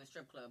what it is in a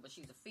strip club, but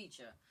she's a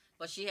feature.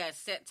 But she has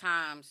set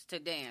times to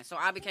dance. So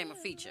I became a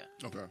feature.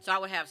 Okay. So I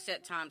would have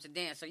set times to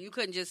dance. So you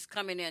couldn't just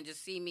come in there and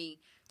just see me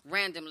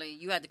randomly.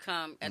 You had to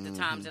come at the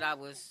times that I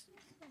was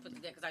put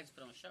to dance because I used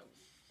to put on shows.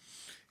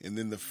 And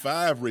then the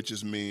 5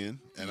 richest men,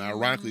 and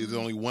ironically, there's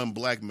only one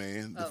black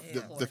man.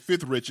 The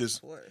 5th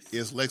richest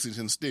is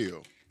Lexington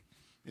Steele.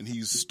 And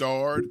he's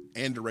starred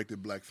and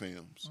directed black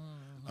films.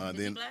 Is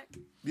he black?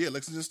 Yeah,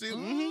 Lexington Steele.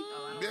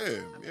 I've Yeah.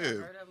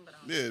 heard of him, but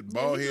I don't Yeah,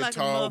 bald he's head, like a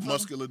tall, motherfucker.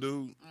 muscular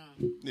dude.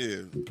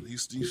 Yeah,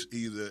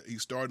 he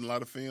starred in a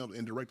lot of films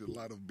and directed a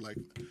lot of black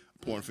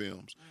porn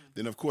films.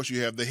 Then of course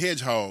you have the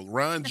Hedgehog,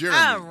 Ron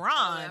Jeremy.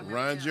 Ron.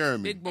 Ron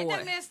Jeremy. Big Ain't boy.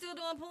 that man still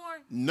doing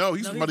porn? No,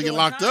 he's No, about to he's get doing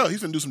locked time. up.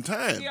 He's gonna do some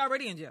time. He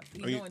already in jail.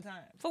 He's Oh, yeah. doing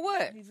time. For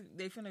what?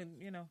 They finna,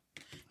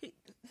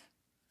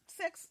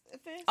 sex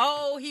offense.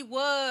 Oh, he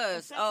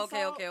was. Sexual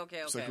Oh,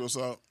 okay. Sexual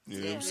assault.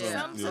 Yeah,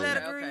 something to yeah.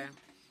 that degree.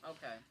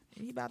 Okay.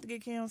 He about to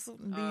get canceled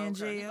and be Oh, in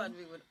okay. He jail. about to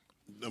be with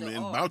I mean,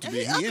 Oh. about to And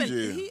be. He in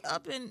jail. He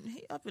up in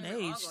They're all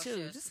age gonna too.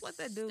 share- Just let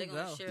that they dude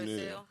gonna go. share a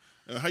Yeah.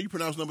 cell. How you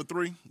pronounce number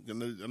 3? I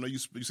know you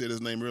said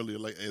his name earlier,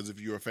 like as if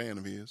you're a fan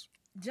of his.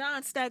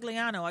 John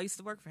Stagliano. I used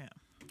to work for him.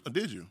 Oh,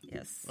 did you?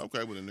 Yes.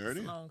 Okay, well then there it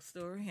is. Long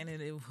story, and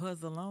it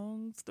was a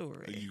long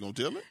story. You gonna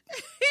tell it?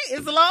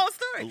 It's a long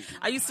story. Ooh.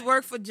 I used to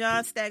work for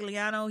John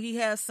Stagliano. He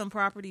has some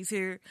properties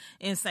here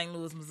in St.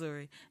 Louis,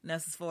 Missouri. And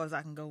that's as far as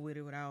I can go with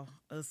it without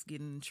us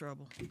getting in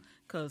trouble.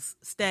 Because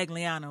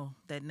Stagliano,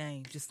 that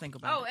name, just think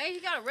about Oh, it. and he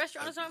got a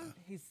restaurant or something?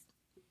 He's,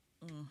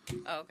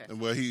 Oh, okay.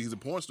 And well, he's a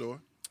porn star.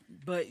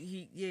 but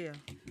yeah.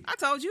 I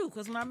told you,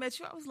 because when I met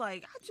you, I was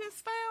like, I just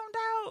found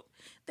out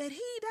that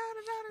he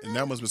da-da-da-da-da. And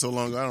that must be so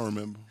long ago, I don't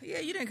remember. Yeah,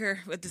 you didn't care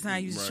at the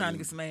time. You was just Right. trying to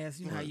get some ass.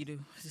 You know how you do.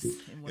 Just, it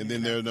And wasn't then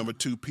enough. there's number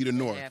 2, Peter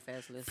North.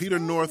 Half-ass list. Peter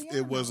North,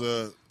 it was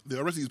the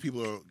rest of these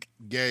people are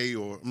gay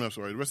or I'm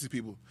sorry, the rest of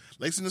these people.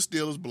 Lexington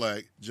Steele is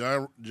black.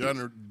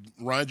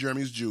 Ron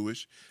Jeremy's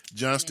Jewish.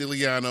 John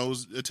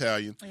Stiliano's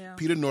Italian. Yeah.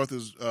 Peter North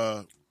is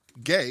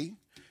gay,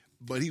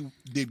 but he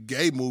did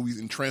gay movies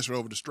and transferred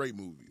over to straight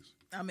movies.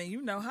 I mean,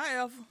 you know,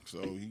 however.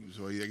 So I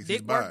guess he's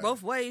Dick bi. work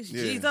both ways.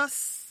 Yeah.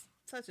 Jesus.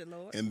 Touch it,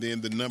 Lord. And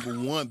then the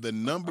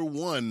number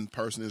one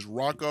person is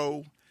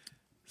Rocco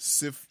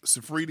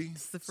Siffredi.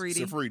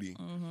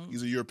 Siffredi.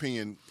 He's a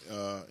European,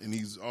 and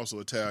he's also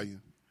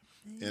Italian.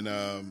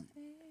 And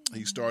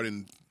he starred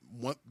in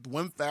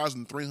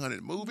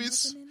 1,300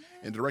 movies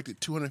and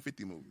directed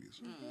 250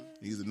 movies.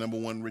 He's the number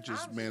 1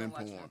 richest man in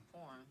porn. I don't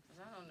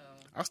know.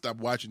 I stopped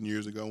watching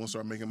years ago and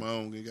started making my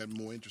own. It got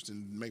more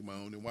interesting to make my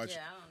own than watch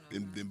Yeah, I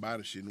don't than buy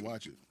the shit and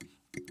watch it.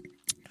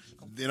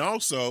 Then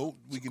also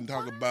we can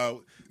talk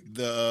about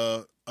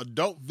the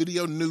Adult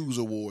Video News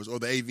Awards or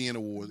the AVN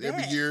Awards.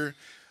 Every year,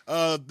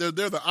 they're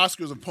the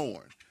Oscars of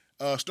porn.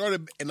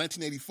 Started in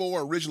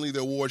 1984. Originally, the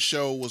award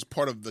show was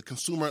part of the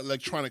Consumer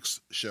Electronics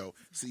Show,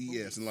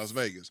 CES, in Las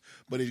Vegas.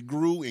 But it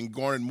grew and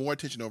garnered more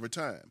attention over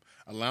time,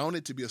 allowing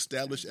it to be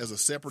established as a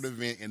separate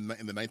event in the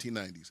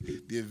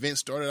 1990s. The event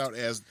started out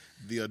as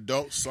the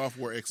adult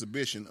software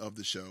exhibition of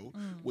the show,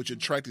 which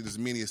attracted as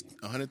many as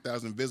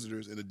 100,000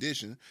 visitors in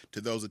addition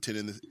to those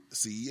attending the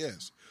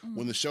CES.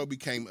 When the show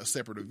became a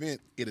separate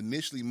event, it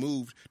initially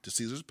moved to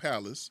Caesar's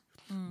Palace,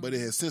 but it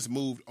has since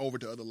moved over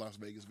to other Las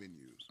Vegas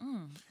venues.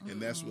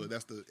 And that's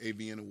the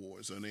AVN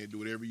Awards. So they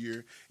do it every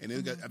year. And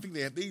I think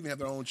they even have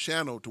their own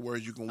channel to where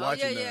you can watch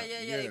it now.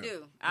 Yeah, they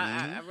do.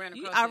 I ran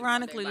across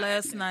Ironically, it one day by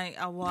last accident. night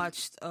I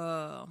watched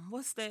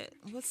what's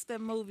that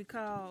movie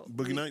called?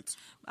 Boogie Nights?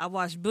 I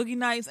watched Boogie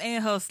Nights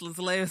and Hustlers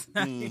last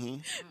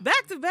night,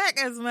 back to back.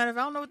 As a matter of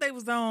fact, I don't know what they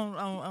was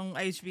on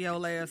HBO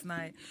last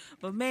night,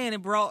 but man,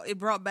 it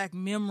brought back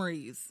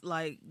memories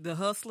like the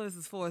Hustlers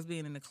as far as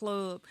being in the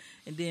club,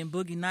 and then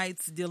Boogie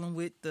Nights dealing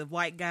with the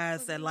white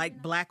guys that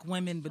like black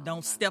women but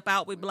don't step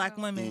out with black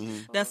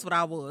women. That's what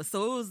I was.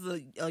 So it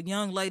was a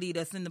young lady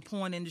that's in the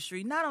porn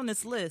industry, not on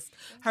this list.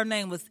 Her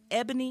name was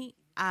Ebony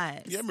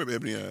Eyes. Yeah, I remember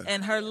Ebony Eyes.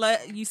 And her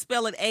you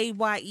spell it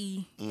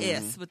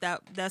AYES, but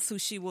that's who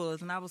she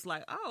was. And I was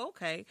like, oh,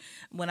 okay.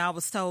 When I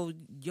was told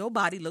your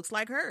body looks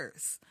like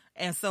hers.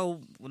 And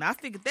so when I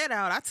figured that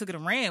out, I took it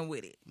and ran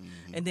with it.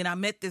 And then I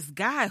met this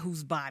guy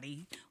whose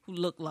body who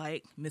looked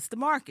like Mr.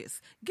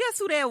 Marcus. Guess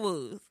who that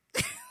was?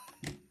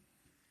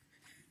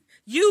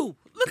 You.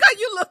 Look how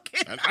you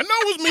looking. I know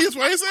it was me, that's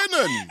why I ain't said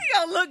nothing. You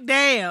gonna look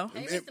down.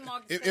 Hey, Mr.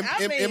 Marcus.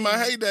 In my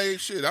heyday,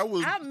 shit, I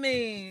was I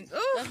mean, ooh,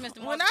 That's Mr.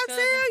 when Marcus' I tell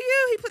cousin?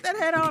 you, he put that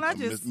hat on, I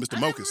just... Mr. I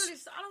Mocus.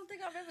 don't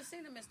think I've ever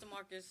seen a Mr.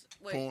 Marcus.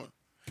 Wait. Porn.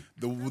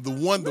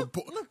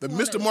 The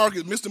Mr.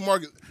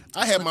 Marcus.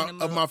 I had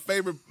my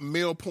favorite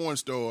male porn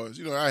stars.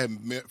 You know, I had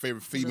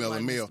favorite female like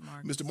and male.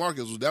 Mr. Mr.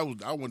 Marcus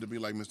I wanted to be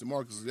like Mr.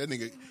 Marcus. That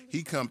nigga,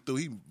 he come through.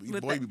 He be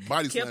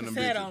body kept slamming his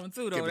them hat bitches. on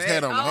too, though. Kept his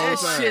hat on the whole That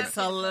time. shit's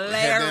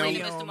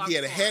hilarious. He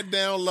had a hat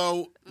down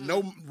low,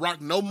 no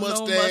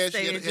mustache.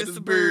 He had just this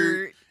a beard.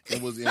 bird.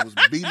 And was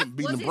beating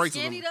Was the he brakes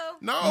skinny, of him.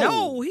 though?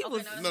 No, he Okay,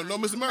 was. no, No,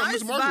 Mr.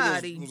 Nice Marcus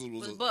body.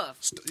 was buff.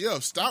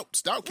 Stout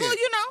cat. Well,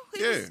 you know,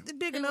 he Yeah. was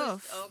big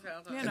enough.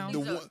 Okay.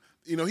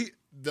 You know.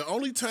 The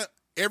only time,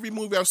 every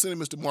movie I've seen of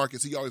Mr.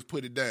 Marcus, he always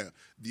put it down.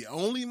 The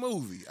only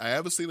movie I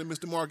ever seen of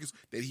Mr. Marcus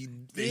that he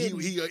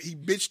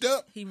bitched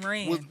up, He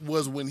ran.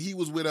 was when he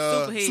was with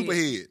Superhead.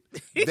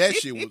 Superhead. That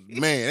shit was,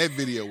 man, that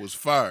video was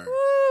fire.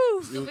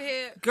 Woo.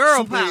 Superhead.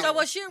 Girl Superhead. power. So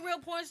was she a real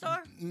porn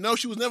star? No,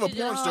 she was never a She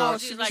porn just- star.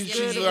 she was like She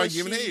giving was head. like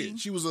giving head.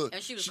 She was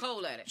And she was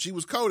cold at it. She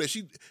was cold.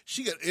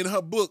 She got in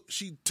her book.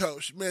 She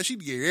told she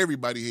gave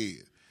everybody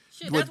head.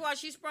 Shit, But- that's why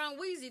she sprung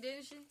Wheezy,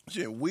 didn't she? She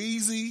had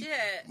Wheezy. She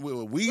had-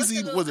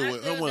 Wheezy What's was the it?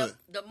 little What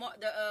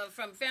actor,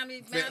 from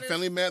Family Matters?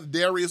 Family Matters.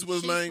 Darius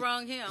was She his name.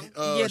 sprung him.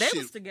 Yeah, they shit.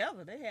 was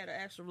together. They had an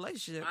actual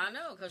relationship. I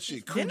know, because she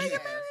Shit, sprung Didn't they his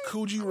get ass.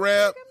 married? Coogee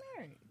Rap, They got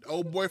married.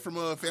 old boy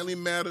from Family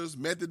Matters,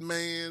 Method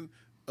Man,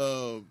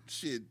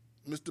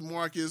 Mr.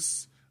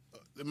 Marcus.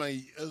 I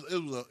mean,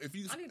 it was if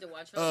you I need to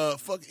watch her.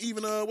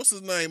 what's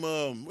his name?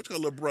 What you call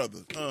little brother?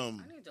 I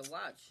need to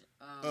watch.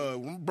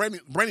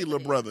 Brandy little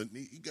brother.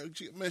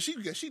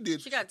 She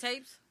did. She got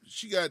tapes?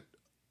 She got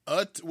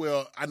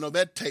well, I know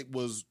that tape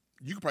was.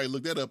 You could probably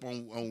look that up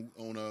on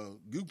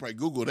you could probably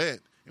Google that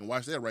and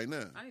watch that right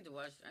now. I need to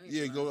watch.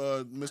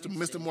 Go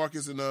Mr.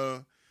 Marcus and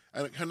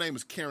her name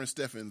is Karen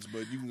Steffens,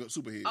 but you can go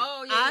Superhead.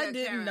 Oh, yeah. I yeah,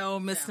 didn't Karen. know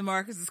Mr. Yeah.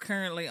 Marcus is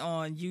currently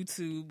on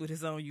YouTube with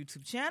his own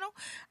YouTube channel.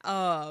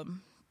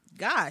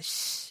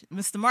 Gosh,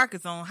 Mr.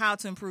 Marcus on how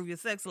to improve your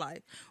sex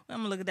life. I'm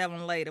gonna look at that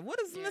one later. What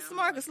is Yeah, Mr. I'm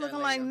Marcus gonna watch looking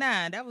that like later.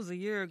 now? That was a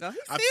year ago.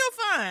 He's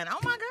still fine. Oh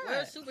my God.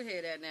 Where's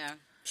Superhead at now?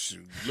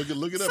 Shoot, look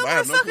it up. Somebody I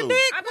have no sucking clue. dick?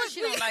 I bet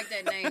she don't like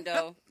that name,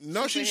 though.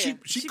 No, she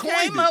Superhead. coined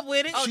came it. up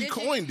with it. Oh, She did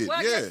coined it.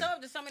 Well, Yeah. guess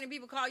so. Did so many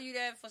people call you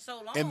that for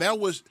so long? And that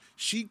was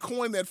she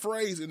coined that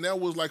phrase, and that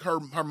was like her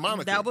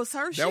moniker. That was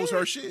her That was shit.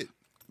 her shit.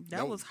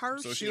 That was her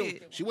so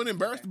shit. She wasn't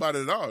embarrassed about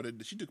it at all.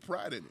 She took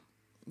pride in it.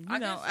 You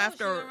know,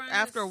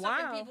 after a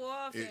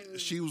while.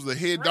 She was the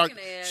head working doctor.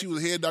 ass. She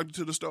was the head doctor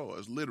to the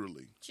stars,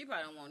 literally. She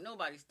probably don't want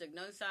nobody stick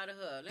none side of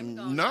her. Let me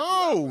go.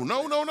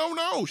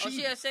 No.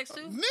 She had sex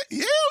too? Hell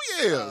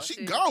yeah. Oh, she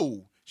shit.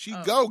 go. She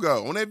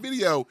go. On that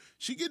video,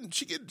 she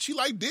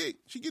like dick.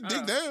 She get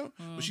dick down,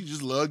 but she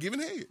just love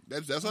giving head.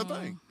 That's her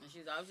thing. And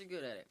she's obviously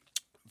good at it.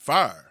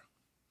 Fire.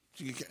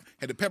 She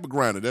had the pepper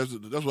grinder. That's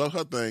what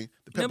her thing.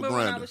 The pepper Remember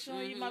when I grinder. was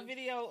showing you my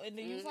video and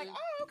then you was like,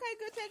 oh, okay,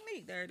 good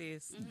technique. There it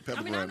is. Pepper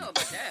I mean, grinder. I know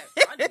about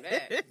that. I do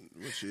that.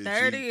 Well, shit,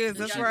 There it she- is.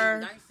 That's You gotta where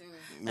do nice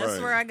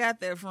and- Right. I got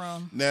that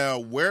from. Now,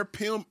 where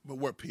porn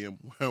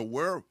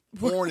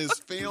is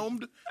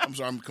filmed, I'm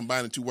sorry, I'm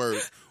combining two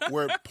words.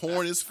 Where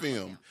porn is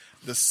filmed,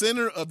 the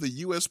center of the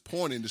U.S.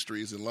 porn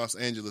industry is in Los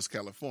Angeles,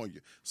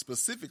 California,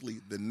 specifically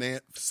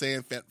the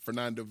San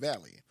Fernando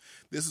Valley.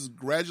 This is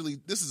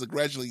a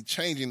gradually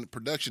changing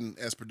production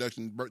as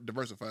production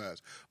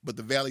diversifies, but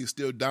the valley is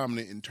still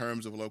dominant in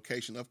terms of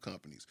location of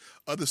companies.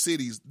 Other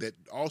cities that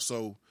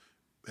also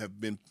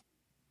have been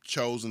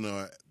chosen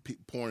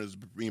porn is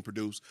being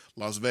produced: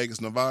 Las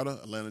Vegas, Nevada;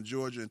 Atlanta,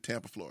 Georgia; and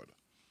Tampa, Florida.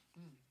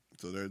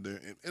 So they're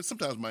and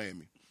sometimes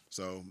Miami.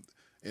 So,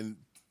 and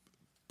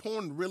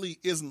porn really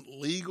isn't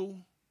legal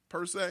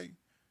per se,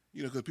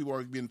 because people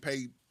are being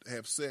paid to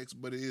have sex,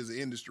 but it is an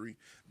industry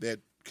that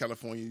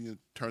California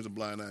turns a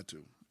blind eye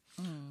to.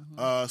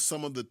 Mm-hmm.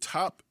 Some of the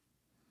top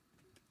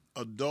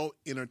adult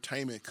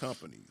entertainment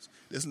companies.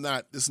 It's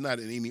not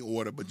in any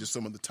order, but just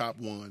some of the top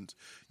ones.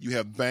 You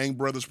have Bang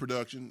Brothers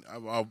Production. I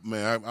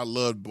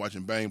loved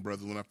watching Bang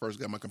Brothers when I first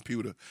got my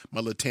computer, my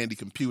little Tandy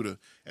computer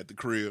at the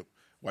crib,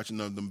 watching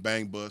them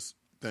Bang Bus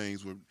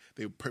things where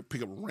they would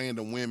pick up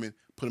random women,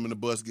 put them in the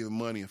bus, give them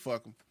money, and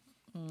fuck them.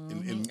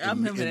 In I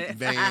remember that.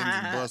 vans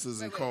and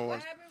buses and Wait, cars. what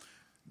happened?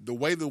 The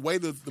way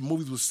the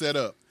movies was set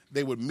up,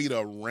 they would meet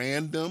a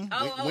random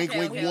wink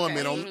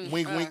woman on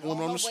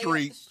woman on the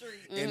street,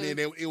 and then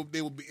they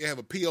would have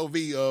a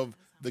POV of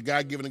the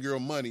guy giving the girl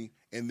money,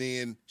 and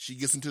then she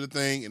gets into the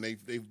thing, and they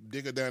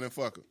dig her down and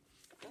fuck her.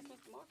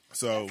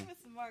 So Mr.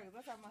 Marcus,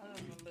 that's how my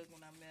husband looked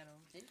when I met him.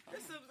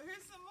 Here's some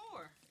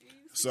more.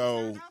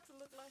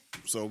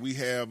 So we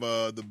have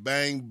the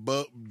Bang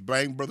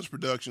Brothers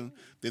Production.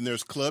 Then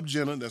there's Club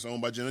Jenna, that's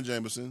owned by Jenna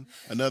Jameson.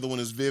 Another one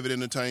is Vivid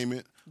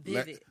Entertainment.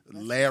 Vivid.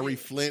 Larry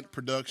Flint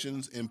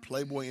Productions and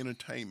Playboy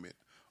Entertainment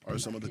are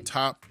some of the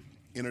top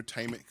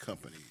entertainment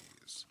companies.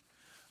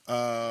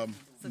 So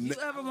if you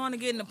ever want to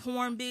get in the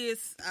porn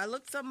biz, I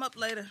looked something up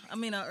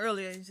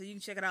earlier, so you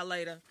can check it out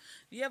later.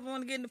 If you ever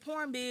want to get in the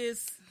porn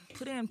biz,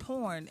 put in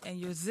porn and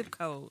your zip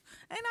code.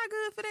 Ain't I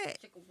good for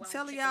that?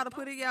 Telling y'all to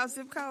put in y'all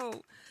zip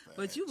code.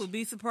 But you will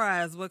be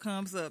surprised what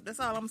comes up. That's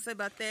all I'm going to say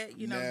about that.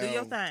 Do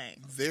your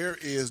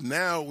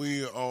thing.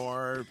 We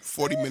are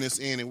 40 minutes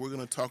in, and we're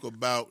going to talk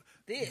about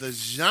this. The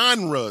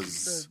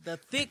genres. The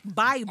thick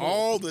Bible.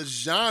 All the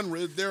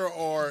genres. There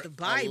are The a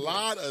Bible.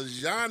 lot of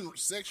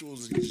sexual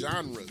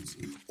genres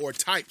or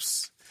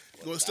types.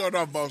 Go start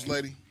off, boss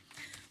lady.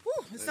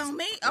 Whew, it's on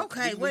me?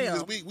 Okay, we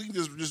well. we can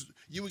just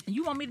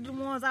You want me to do the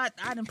ones I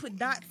done put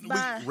dots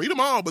by? read them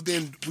all, but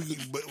then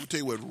we'll tell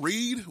you what.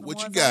 Read what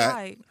you ones got. I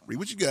like. Read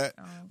what you got,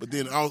 but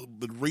then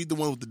but read the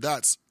one with the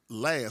dots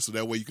last, so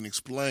that way you can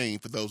explain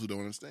for those who don't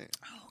understand.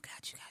 Oh,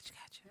 got you.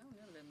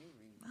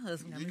 My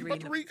husband got me You about reading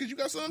to them. read because you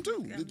got some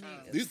too.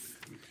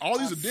 All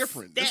these are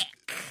different.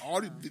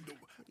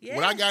 Yeah.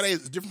 What I got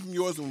is different from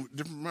yours and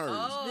different from hers.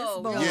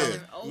 Oh, boy. Yeah.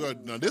 Oh.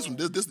 Now this one,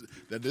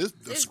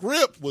 the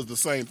script was the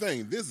same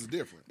thing. This is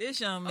different. This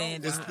young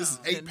man This is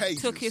 8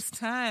 pages. took his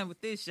time with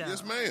this, y'all.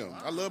 Yes, ma'am.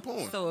 I love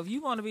porn. So if you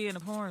want to be in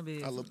the porn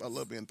business, I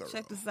love being thorough.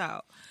 check this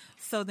out.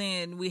 So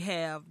then we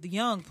have the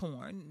young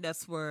porn.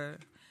 That's where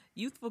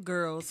youthful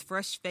girls,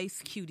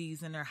 fresh-faced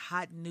cuties in their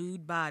hot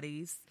nude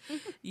bodies.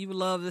 You will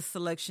love this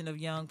selection of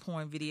young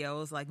porn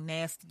videos, like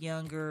nasty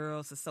young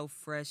girls are so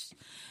fresh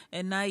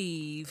and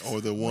naive. Or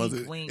the ones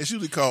Wink, that wink. it's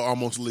usually called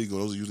almost legal.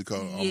 Those are usually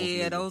called almost legal.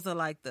 Yeah, those are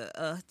like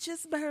the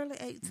just barely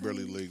 18.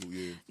 Barely legal.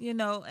 Yeah. You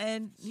know,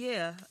 and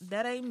yeah,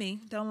 that ain't me.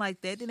 Don't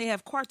like that. Then they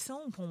have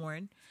cartoon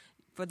porn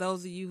for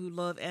those of you who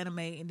love anime,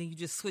 and then you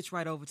just switch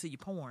right over to your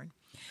porn.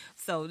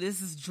 So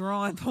this is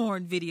drawn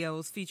porn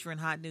videos featuring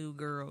hot nude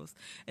girls.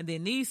 And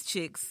then these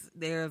chicks,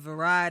 there are a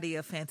variety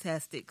of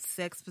fantastic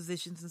sex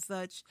positions and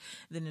such.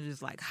 Then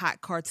there's like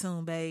hot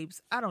cartoon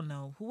babes. I don't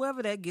know.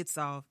 Whoever that gets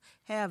off,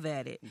 have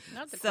at it.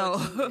 Not the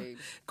cartoon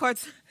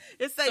babes.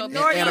 It's like So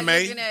North anime.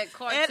 looking at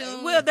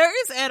cartoon. well, there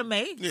is anime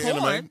Yeah,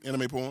 porn.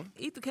 anime porn.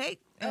 Eat the cake,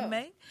 Oh.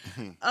 anime.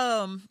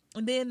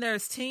 And then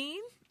there's teen.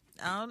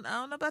 I don't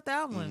know about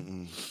that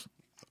one.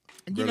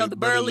 And you know, the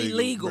barely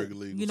legal.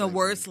 You know, same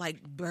where thing. it's like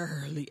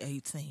barely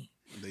 18.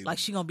 They- Like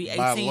she gonna be 18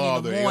 By law,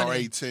 in the they are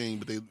morning. 18,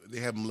 but they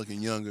have them looking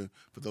younger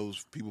for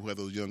those people who have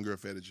those young girl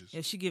fetishes.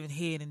 Yeah, she giving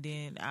head, and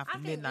then after I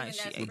think midnight even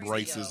she that's ate. With freaky,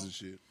 braces though. and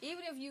shit. Even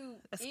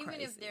That's if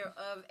crazy. they're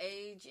of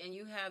age and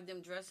you have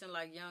them dressing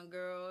like young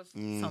girls,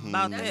 Something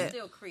about that's that.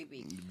 still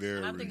creepy. Very.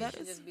 And I think That it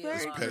should is just be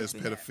very allowed. It's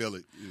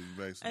pedophilic,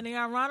 basically. And the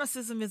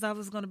ironicism is I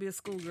was gonna be a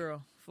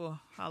schoolgirl for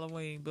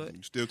Halloween, but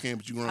You still can,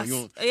 but you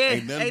don't. yeah,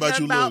 Ain't nothing about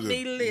you about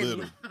little. me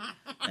little.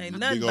 Ain't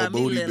nothing Big about old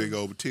me booty, little. big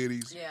old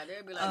titties. Yeah,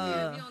 they'll be like,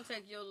 yeah, if you don't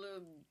take your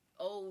little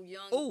old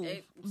young. Ooh,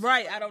 age-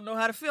 right. I don't know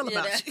how to feel Yeah,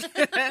 about you.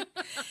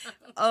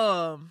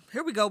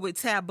 Here we go with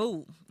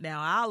Taboo.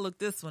 Now, I'll look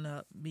this one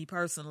up, me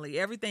personally.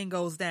 Everything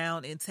goes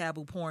down in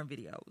Taboo porn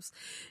videos.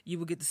 You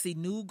will get to see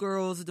nude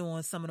girls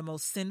doing some of the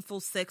most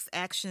sinful sex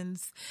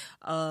actions,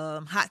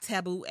 hot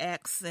taboo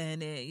acts,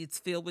 and it's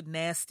filled with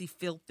nasty,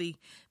 filthy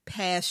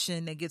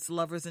passion that gets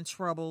lovers in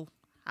trouble.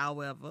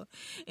 However,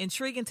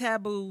 intriguing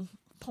Taboo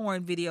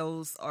porn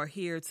videos are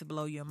here to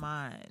blow your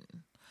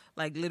mind.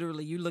 Like,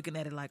 literally, you're looking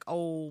at it like,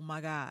 oh, my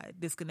God,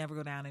 this could never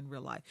go down in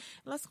real life.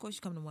 Unless, of course,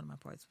 you come to one of my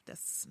parties, but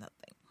that's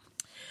nothing.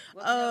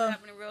 What's never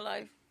happened in real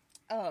life?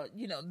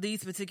 You know,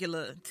 these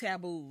particular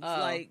taboos,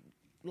 Oh.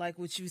 like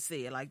what you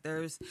said, like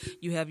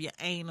you have your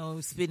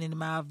anal spitting in the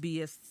mouth,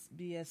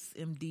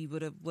 BSMD, Not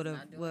doing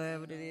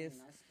whatever it that, is.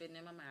 Not spitting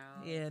in my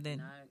mouth. Yeah, then,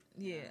 not-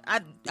 yeah. I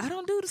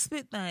don't do the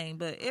spit thing,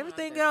 but I don't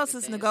everything like that else spit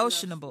is thing. It's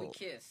negotiable. enough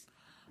we kiss.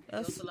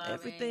 That's Your saliva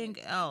everything ain't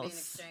being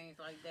else. exchanged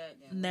like that,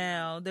 then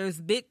Now,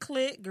 there's big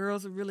clit,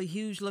 girls with really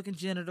huge looking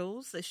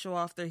genitals. They show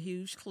off their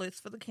huge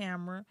clits for the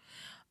camera,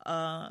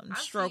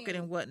 stroke it seen-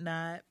 and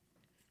whatnot.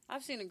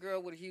 I've seen a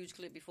girl with a huge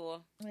clit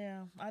before.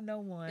 Yeah, I know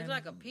one. It's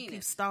like a Keep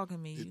penis.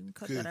 stalking me. You can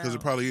cut that out. Because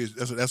it probably is.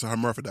 That's a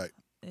hermaphrodite.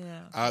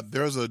 Yeah.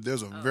 There's a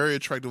very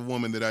attractive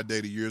woman that I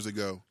dated years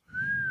ago.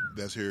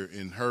 That's here,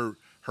 and her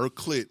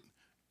clit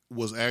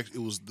was it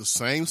was the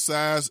same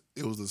size.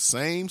 It was the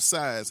same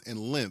size and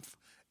length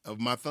of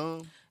my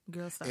thumb,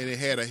 Girl, stop. and it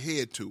had a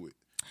head to it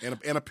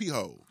and a pee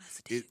hole.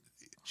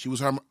 She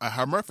was a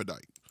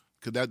hermaphrodite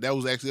because that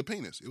was actually a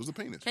penis. It was a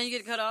penis. Can you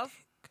get it cut off?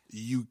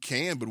 You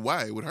can, but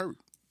why? It would hurt.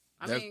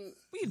 I That- mean,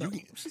 You know,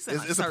 she said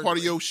It's, like it's a part of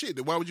surgery. your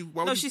shit. Why would you?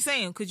 Why would No, you? she's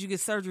saying, could you get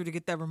surgery to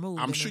get that removed?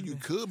 I'm And sure then- you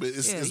could, but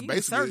it's, Yeah, it's you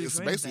get surgery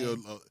basically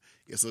for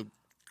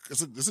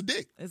it's a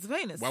dick. It's a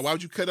penis. Why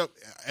would you cut up?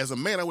 As a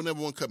man, I would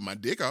never want to cut my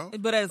dick off.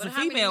 But as but a how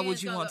many female, men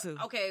would you go want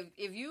to? Okay,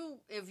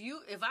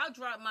 if I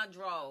drop my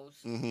drawers,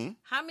 Mm-hmm.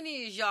 how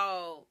many of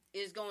y'all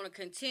is going to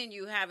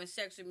continue having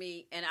sex with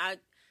me? And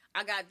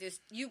I got this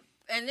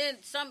and then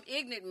some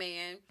ignorant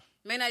man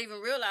may not even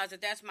realize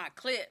that that's my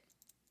clit,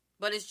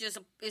 but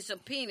it's a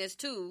penis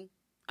too.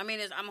 I mean,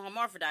 I'm a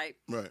hermaphrodite,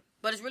 Right.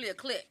 but it's really a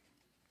clit.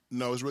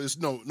 No, it's really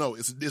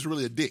it's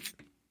really a dick.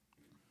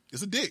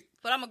 It's a dick.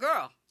 But I'm a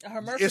girl. A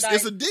hermaphrodite.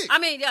 It's a dick. I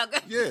mean, yeah.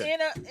 Yeah.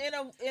 In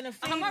a A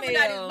female,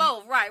 hermaphrodite is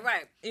both. Right.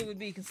 it would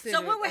be considered.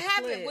 So what would a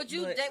happen? clit, Would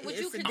you but it's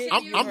a continue- dick,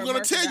 I'm you're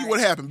going to tell you hermaphrodite. what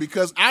happened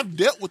because I've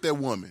dealt with that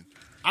woman.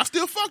 I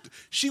still fucked her.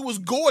 She was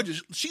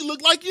gorgeous. She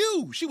looked like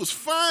you. She was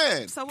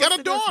fine. So got what's a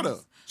the daughter.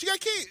 difference? She got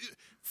kids.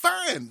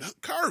 fine,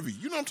 curvy.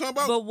 You know what I'm talking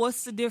about? But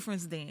what's the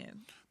difference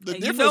then? The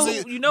And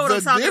difference you know what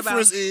I'm talking about.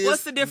 is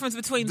What's the difference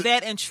between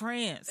that and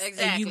trans?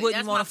 Exactly. And you wouldn't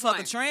That's want my to fuck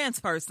point. a trans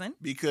person,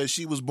 because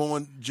she was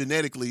born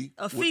genetically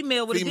a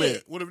female with a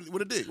dick,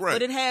 with a dick, right?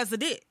 but it has a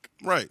dick.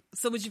 Right.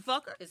 So would you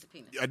fuck her? It's a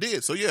penis. I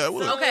did. So yeah, it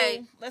was. So,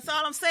 Okay. that's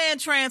all I'm saying,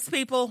 trans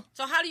people.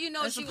 So how do you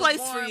know There's she a was place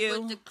born for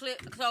you. with the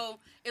clip? So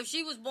if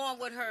she was born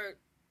with her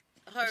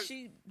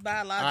She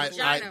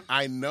biological.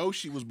 I know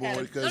she was born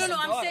because no,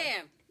 I'm daughter.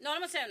 saying I'm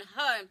not saying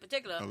her in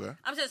particular. Okay.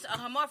 I'm just a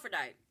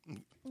hermaphrodite.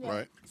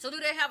 right. So do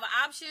they have an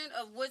option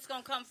of what's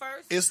gonna come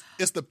first?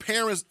 It's the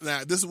parents.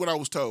 Now this is what I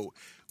was told.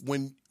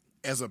 When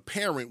as a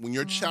parent, when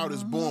your child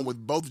is born with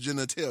both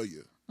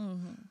genitalia,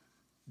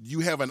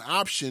 you have an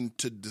option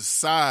to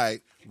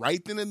decide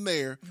right then and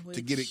there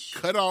to get it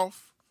cut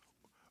off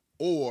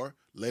or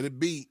let it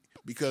be,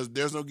 because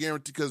there's no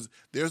guarantee. Because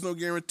there's no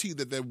guarantee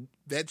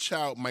that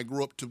child might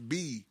grow up to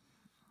be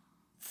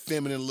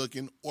feminine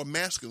looking or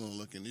masculine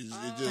looking. It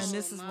and just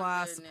this is my why I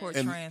goodness. support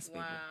And- trans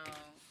people. Wow.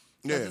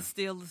 'Cause yeah. it's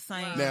still the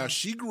same. Now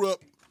she grew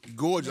up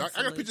gorgeous. I got a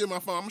Mentally. picture in my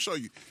phone. I'm gonna show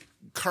you.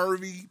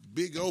 Curvy,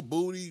 big old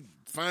booty,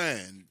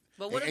 fine.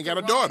 But what and if got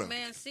the a daughter. wrong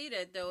man see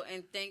that though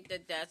and think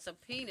that that's a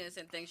penis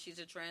and think she's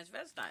a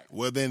transvestite?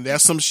 Well, then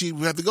that's something she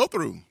would have to go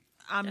through.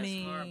 I That's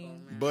mean, horrible,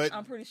 man. But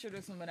I'm pretty sure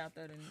there's someone out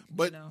there that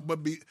but you know.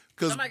 but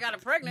because Somebody got her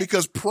pregnant.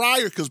 because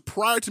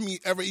prior to me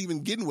ever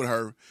even getting with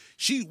her,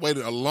 she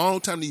waited a long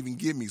time to even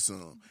give me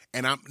some.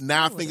 And I'm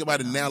now thinking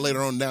about it now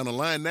later on down the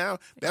line. Now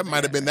that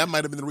might have been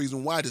the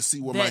reason why, to see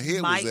where my That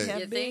head might was at. have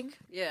you think?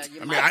 Yeah, you I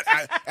mean, might.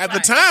 I at the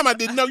time I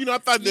didn't know. You know, I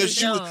thought that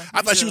she was. don't.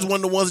 I thought she was You one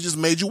of the ones that just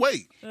made you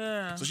wait.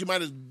 Yeah. So she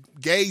might have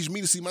gauged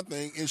me to see my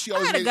thing, and she I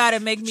always had a made guy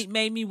that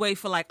made me wait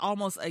for like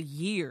almost a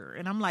year,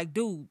 and I'm like,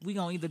 dude, we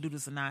gonna either do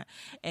this or not.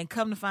 And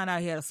come to find out,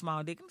 he had a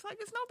small dick. It's like,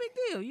 it's no big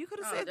deal. You could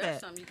have Oh, said that's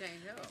that. something you can't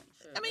help.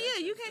 Sure, I mean, that's-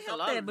 yeah, you there's can't a help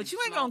lot of that, but you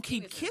ain't small gonna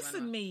keep penises kissing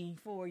right now. me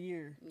for a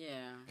year. Yeah,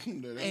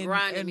 That's-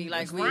 grinding me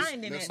like we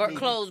grinding that's it. me.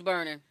 clothes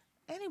burning.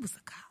 And he was a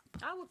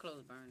cop. I would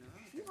clothes burn.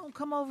 You gonna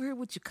come over here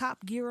with your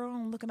cop gear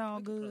on, looking all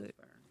good?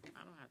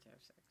 I don't have to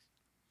have sex.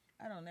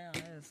 I don't know.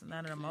 That's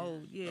none of them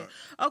old. Yeah.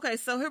 Okay,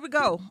 so here we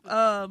go.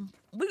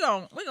 We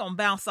gonna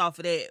bounce off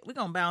of that. We're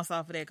gonna bounce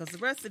off of that because the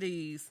rest of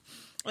these,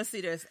 let's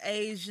see. There's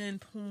Asian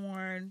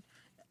porn.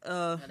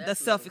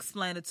 That's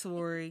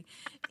self-explanatory.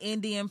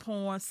 Indian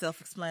porn,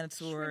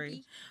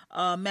 self-explanatory.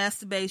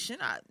 Masturbation,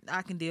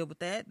 I can deal with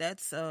that.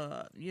 That's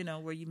where you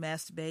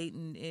masturbate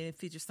and it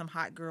features some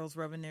hot girls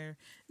rubbing their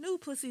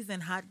nude pussies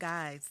and hot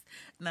guys.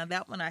 Now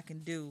that one I can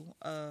do.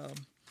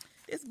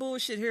 This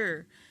bullshit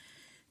here.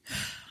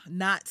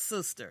 Not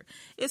sister.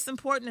 It's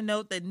important to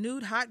note that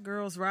nude hot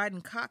girls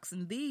riding cocks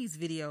in these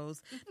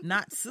videos,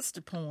 not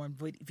sister porn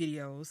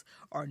videos,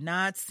 are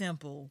not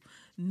simple,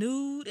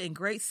 nude and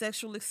great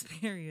sexual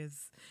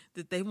experience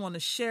that they want to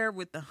share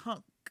with the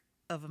hunk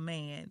of a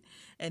man.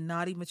 And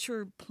naughty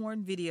mature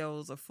porn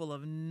videos are full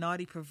of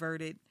naughty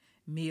perverted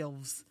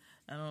MILFs.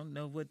 I don't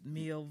know what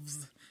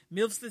MILFs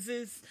this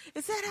is.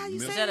 Is that how you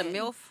MILF? say Is that a it?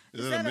 MILF?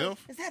 Is that a MILF?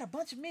 Is that a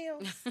bunch of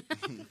MILFs?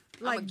 I'm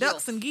Like a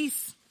ducks gilf. and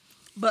geese.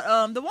 But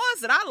the ones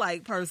that I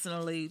like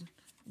personally,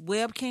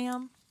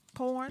 webcam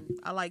porn,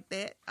 I like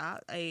that.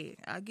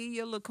 I'll give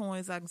you a little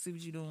coins. I can see what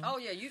you're doing. Oh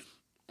yeah, you.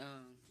 I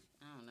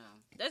don't know.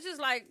 That's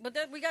just like, but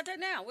we got that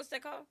now. What's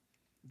that called?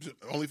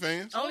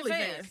 OnlyFans? OnlyFans,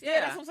 Yeah, yeah.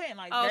 that's what I'm saying.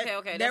 Like, Oh, that, okay,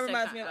 okay. That That's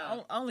reminds that me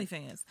kind-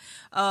 of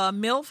OnlyFans.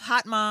 MILF,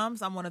 hot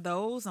moms. I'm one of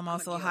those. I'm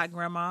also a gilf. hot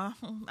grandma.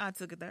 I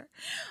took it there.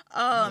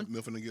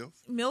 MILF and the Gilf?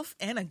 MILF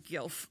and a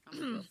GILF.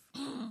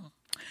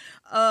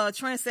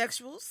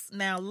 Transsexuals.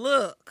 Now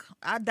look,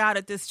 I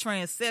doubted this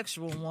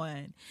transsexual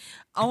one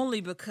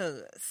only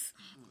because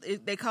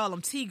they call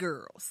them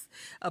T-girls.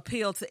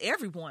 Appeal to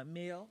everyone,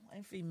 male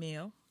and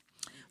female.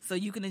 So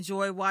you can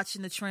enjoy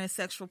watching the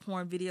transsexual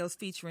porn videos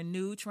featuring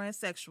nude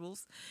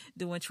transsexuals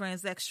doing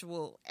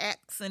transsexual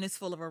acts, and it's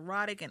full of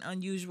erotic and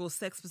unusual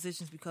sex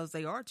positions because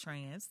they are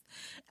trans.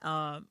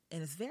 And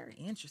it's very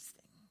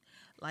interesting.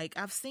 Like,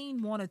 I've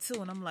seen one or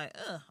two, and I'm like,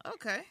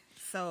 okay.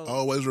 So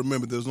Always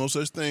remember, there's no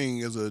such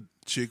thing as a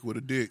chick with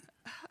a dick,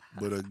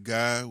 but a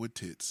guy with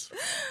tits.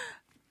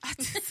 I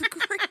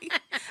disagree.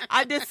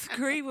 I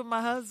disagree with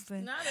my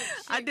husband. Not a chick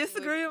I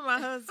disagree with my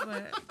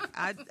husband.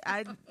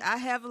 I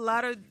have a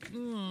lot of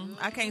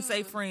I can't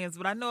say friends,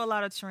 but I know a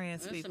lot of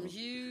trans That's people. some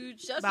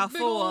huge. That's About a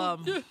big 4 old-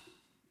 of them.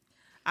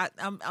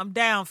 I'm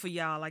down for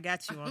y'all. I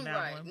got you on that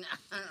Right.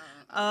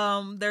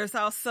 one. There's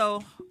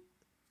also,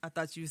 I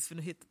thought you was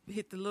finna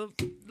hit the little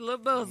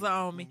buzzer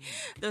on me.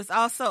 There's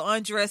also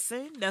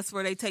undressing. That's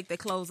where they take their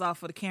clothes off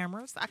for the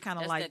cameras. I kind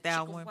of That's like that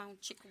chicka one. wow,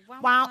 chicka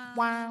wow,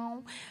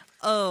 Wow,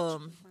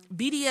 wow.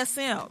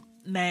 BDSM.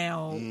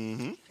 Now,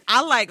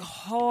 I like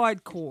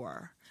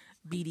hardcore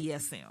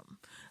BDSM.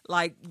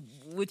 Like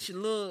with your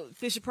little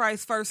Fisher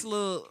Price first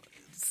little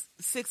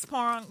six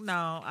prong.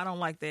 No, I don't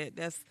like that.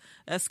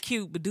 That's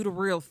cute, but do the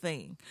real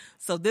thing.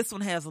 So this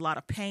one has a lot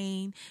of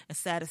pain and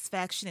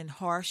satisfaction and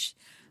harsh,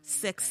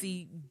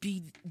 sexy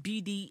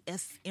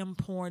BDSM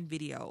porn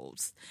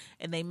videos,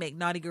 and they make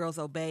naughty girls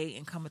obey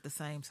and come at the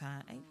same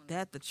time. Ain't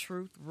that the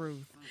truth,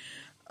 Ruth?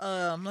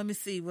 Let me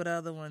see what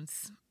other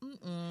ones.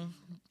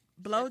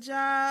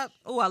 Blowjob.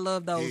 Oh, I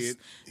love those.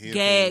 Head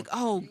Gag.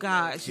 porn. Oh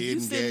gosh, Head you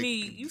and send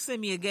gag.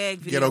 me a gag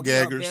video. Ghetto We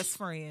are gaggers. best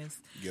friends.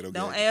 Ghetto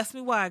Don't gaggers. ask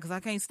me why, because I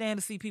can't stand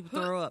to see people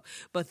throw up.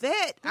 But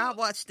that I'll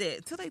watch that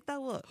until they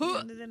throw up.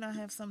 And then I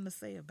have something to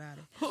say about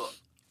it.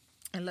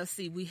 And let's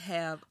see, we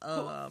have.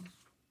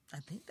 I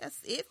think that's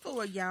it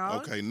for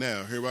y'all. Okay,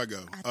 now here I go.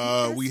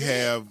 that's We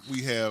have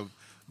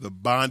the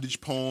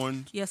bondage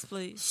porn, Yes,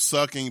 please.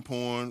 sucking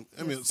porn.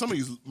 I mean, some of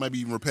these might be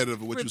even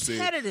repetitive of what you said.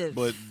 Repetitive.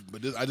 But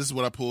this is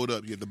what I pulled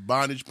up. You have the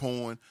bondage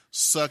porn,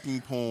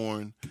 sucking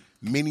porn,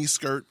 mini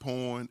skirt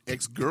porn,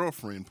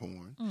 ex-girlfriend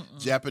porn,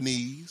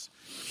 Japanese,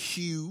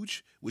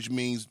 huge, which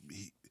means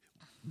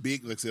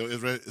big, like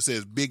it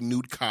says big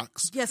nude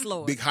cocks. Yes,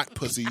 Lord. Big hot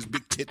pussies,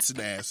 big tits and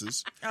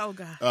asses. Oh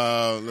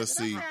God. Let's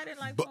see. say I didn't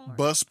like porn?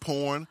 Bus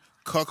porn,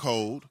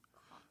 cuckold.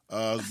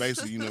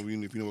 Basically,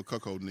 if you know what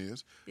cuckolding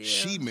is. Yeah.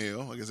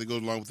 She-male. I guess it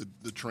goes along with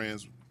the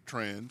trans.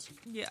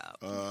 Yeah.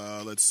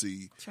 Let's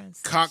see.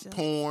 Transsexual. Cock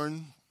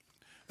porn.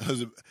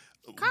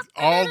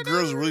 All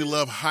girls really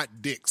love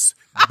hot dicks,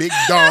 big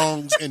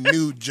dongs, and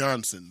nude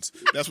Johnsons.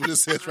 That's what it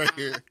says right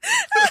here.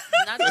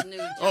 Not the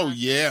new. Oh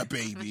yeah,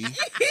 baby. say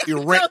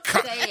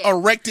it.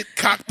 Erected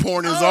cock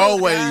porn is Oh,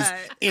 always God.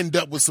 end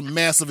up with some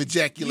massive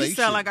ejaculation. You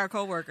sound like our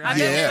coworker. I Yeah.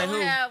 bet Yeah. they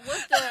don't have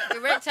what's the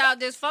erectile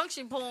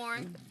dysfunction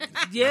porn.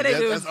 Yeah, they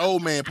do. That's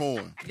old man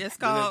porn. That's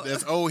called.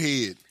 That's old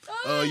head.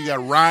 You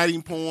got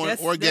riding porn,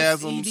 That's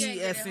orgasms.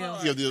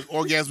 EDSM. You have the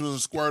orgasms and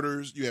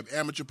squirters. You have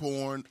amateur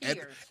porn.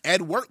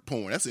 At work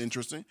porn. That's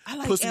interesting. I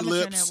like Pussy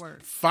amateur and lips. at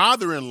work.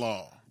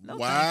 Father-in-law. No,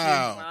 wow.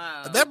 thank you.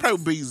 Wow. That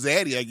probably be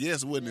zaddy, I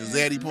guess, wouldn't it?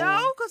 Zaddy porn.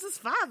 No, because it's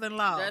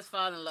father-in-law. That's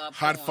father-in-law.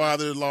 Hot porn.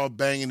 father-in-law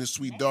banging his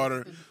sweet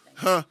daughter.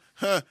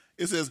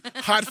 It says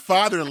hot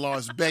father-in-law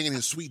is banging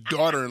his sweet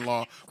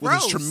daughter-in-law with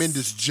his Gross.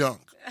 tremendous junk.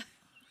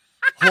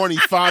 Horny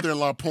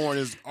father-in-law porn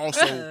is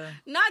also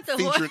Not the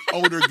featuring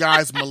older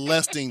guys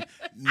molesting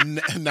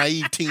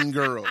naive teen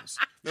girls.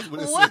 That's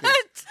what it What?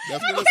 says.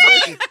 That's what it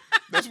says.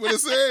 That's what it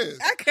says.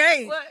 I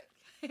can't. What?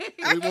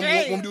 Want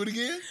to do it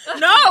again?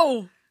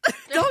 No.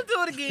 Don't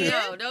do it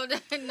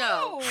again.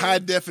 No. High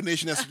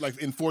definition. That's like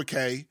in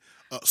 4K.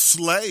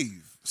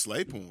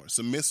 Slave porn,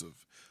 submissive,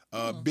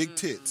 big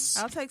tits,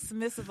 I'll take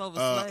submissive over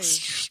slave.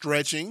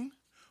 stretching,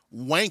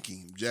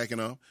 wanking, jacking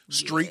up,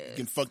 street,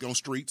 getting fucked on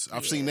streets.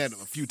 I've seen that a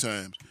few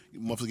times.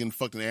 Motherfuckers getting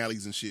fucked in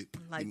alleys and shit.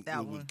 Like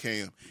that with one.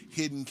 Cam,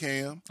 hidden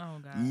cam, Oh,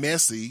 God.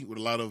 messy with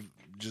a lot of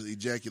just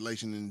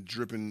ejaculation and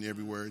dripping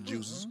everywhere,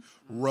 juices.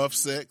 Rough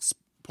sex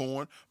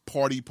porn,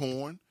 party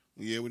porn.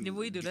 Yeah, Did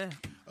we do that?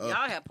 Y'all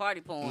have party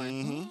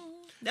porn.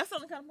 That's the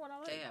only kind of porn I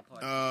like. They have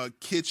party.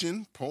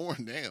 kitchen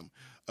porn. Damn.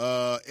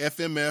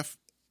 FMF,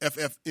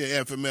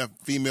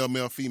 female,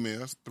 male,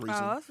 females.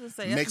 Threesome. Oh, I was gonna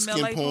say Mexican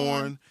FMLA porn.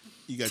 porn.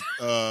 You got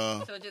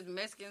So just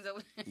Mexicans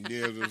over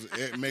yeah,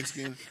 there's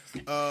Mexican.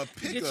 Get your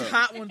Pickup.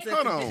 hot ones at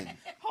Hold the on.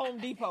 Home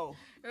Depot.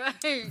 right.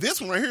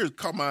 This one right here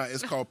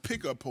is called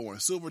pickup porn.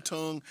 Silver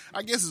tongue.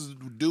 I guess it's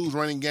dudes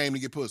running game to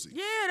get pussy.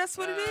 Yeah, that's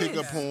what it is.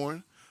 Pickup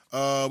porn.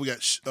 We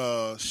got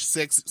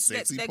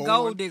sexy that porn,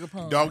 gold digger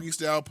porn. doggy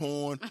style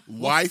porn,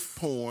 wife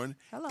porn,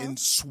 Hello. and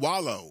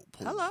swallow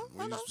porn. Hello,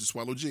 Where you hello. just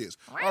swallow jizz.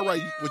 All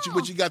right,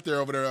 what you got there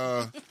over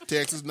there,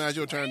 Texas? Now it's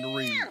your turn to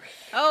read.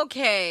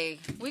 Okay,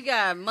 we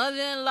got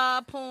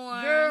mother-in-law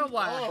porn. Girl,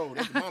 why? Oh,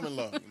 that's the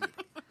mom-in-law.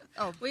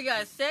 We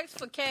got sex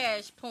for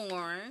cash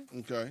porn.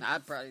 Okay.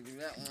 I'd probably do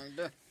that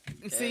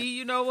one. See,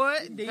 you know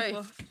what?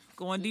 Deeper.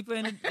 Going deeper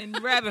in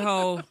the rabbit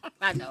hole.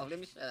 I know. Let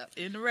me shut up.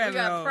 In the We rabbit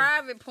got hole.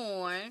 private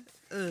porn.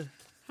 Ugh.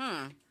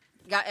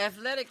 Got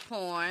athletic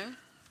porn.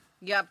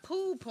 You got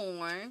pool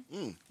porn.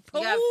 Mm.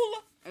 Pool? You got,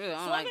 I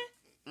don't like.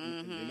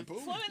 In the pool.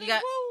 Swimming in You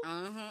got. the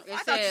pool? It I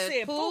thought you says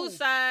said pool.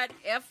 poolside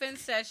effing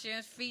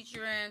sessions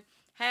featuring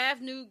half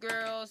nude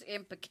girls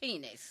in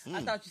bikinis.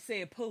 I thought you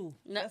said pool.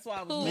 That's why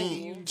I was Pool.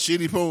 making you.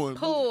 Shitty porn.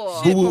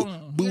 Pool. Boo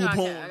porn. boo You know, I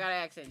porn. gotta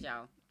accent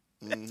y'all.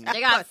 Mhm. They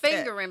got Fuck that.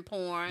 fingering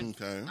porn.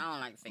 Okay. I don't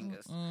like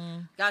fingers.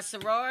 Got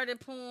sorority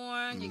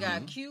porn. You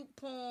got cute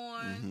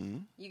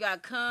porn. You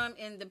got come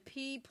in the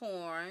pee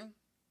porn.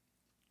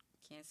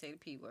 Can't say the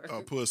P word.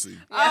 Oh, pussy.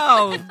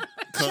 Oh,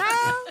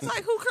 child. It's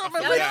like who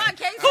coming Y'all with know I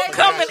can't Who say the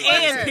coming P word.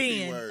 and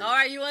peeing? Word. All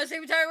right, you want to see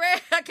me turn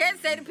red? I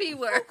can't say the P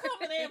word.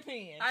 Coming and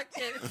peeing. I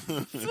can't.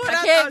 That's what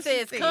I can't thought say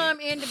she it's said. come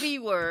in the P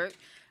word.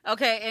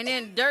 Okay, and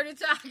then dirty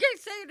talk. I can't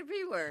say the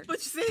P word. But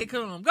you said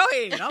come. Go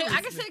ahead.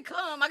 I can say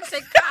come. I can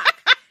say cock.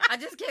 I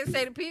just can't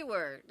say the P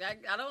word.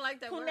 I don't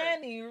like that word.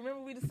 Punani.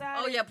 Remember we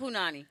decided? Oh, yeah,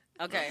 punani.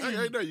 Okay.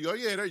 Hey, there you go.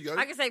 Yeah, there you go.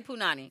 I can say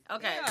punani.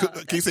 Okay. Yeah.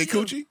 Can you say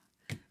coochie?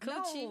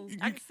 Coochie.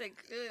 I can say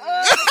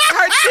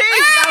Her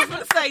cheeks. I was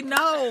going to say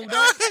no.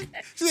 Don't.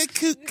 She said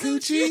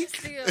coochie.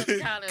 Still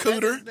kinda,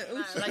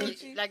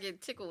 Cooter. like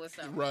it tickle or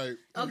something. Right.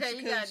 Okay,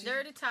 you got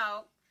dirty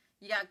talk.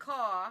 You got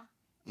car.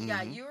 You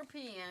got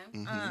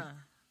European.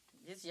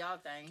 This y'all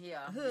thing here.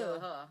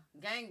 Her.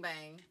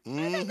 Gangbang.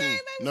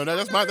 No,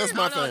 that's my No,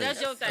 thing. that's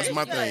your thing. That's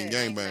my Yeah, thing.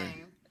 Gangbang.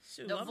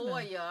 Shoot, The I'm not-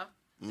 voyeur.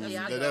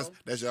 Yeah, I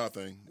That's know. y'all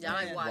thing. Y'all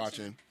like watching.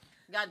 Watching.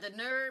 Got the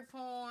nerd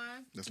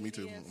porn. That's me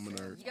too. I'm a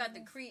nerd. You got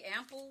the Cree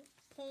ample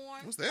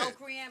porn. What's that? Oh,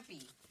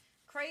 Creampy.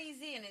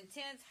 Crazy and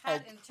intense,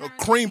 hot and Oh, turned.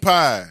 cream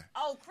pie.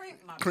 Oh, cream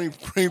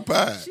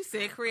Pie. She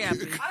said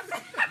creampy. I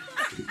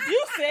said-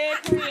 You said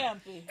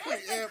creampy.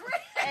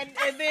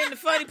 And then the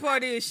funny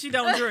part is she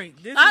don't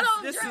drink. This I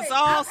don't this drink. is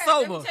all Okay,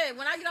 sober. Let me tell you,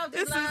 when I get off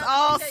this This line, is I'm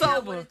all gonna tell y'all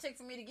sober. what it takes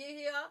for me to get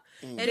here.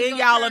 And Then it's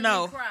gonna y'all turn me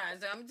know. crying,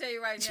 so I'm gonna tell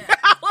you right now.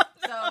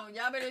 So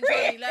y'all better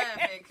enjoy me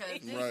laughing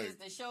because this Right. is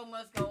the show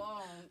must go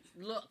on.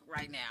 Look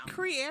right now.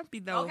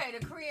 Creampy though. Okay,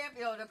 the cream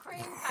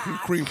pie,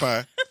 Cream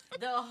pie.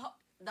 the all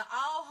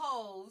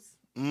hoes.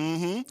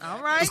 Mm-hmm.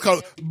 All right. It's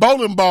called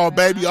bowling ball,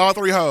 baby. All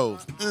three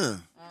hoes.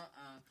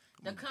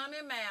 The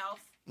coming mouth,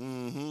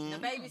 Mm-hmm. the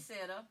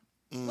babysitter,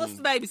 What's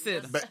the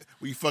babysitter?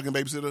 We fucking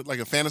babysitter like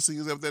a fantasy?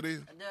 Is that what that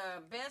is?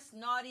 the best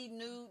naughty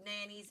nude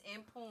nannies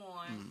in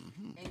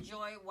porn.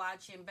 Enjoy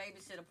watching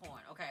babysitter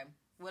porn. Okay,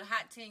 with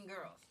hot teen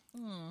girls.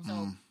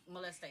 So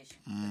molestation.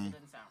 That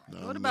doesn't sound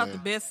right. What about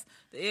man.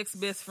 the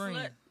ex-best friend?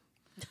 Slut.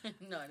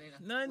 No, they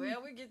don't. None.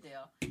 Well, we get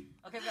there. Okay,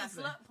 we got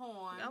slut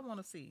porn. I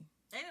want to see.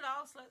 Ain't it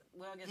all slut?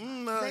 Well, I guess not.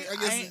 No, I ain't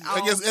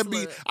guess all it'd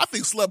be. slut. I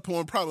think slut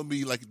porn probably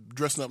be like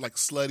dressing up like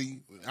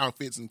slutty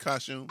outfits and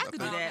costumes. I could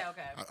do that.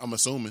 Okay. I'm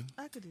assuming.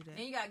 I could do that.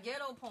 Then you got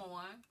ghetto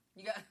porn.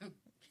 You got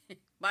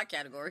my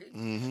category.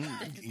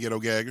 Ghetto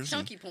gaggers.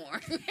 Chunky porn.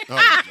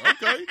 Oh,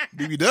 okay.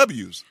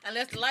 BBWs.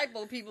 Unless the light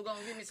bulb people gonna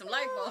give me some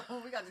light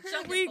bulb. We got the Here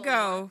chunky we porn.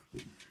 go.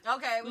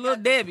 Okay. We Little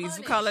got the Debbie's.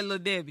 We call it punished-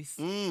 Little Debbie's.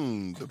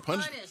 The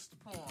punish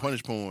porn.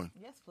 punish porn.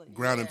 Yes, please.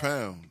 Ground and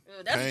pound.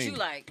 That's Pain. what you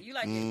like. You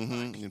like getting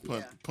punched. And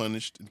Yeah.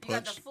 punished and You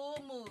got the punched.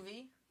 full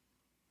movie,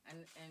 and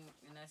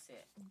that's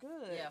it. Good.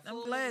 Yeah, I'm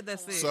full glad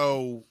that's it.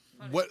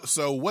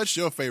 So what's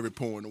your favorite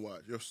porn to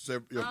watch? Your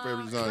favorite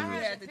I genre?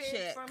 had to to pick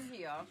check. from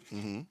here.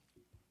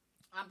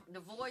 The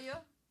voyeur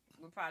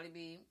would probably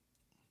be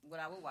what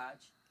I would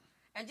watch,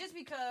 and just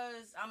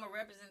because I'm a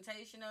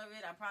representation of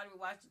it, I probably would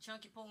watch the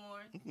chunky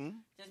porn.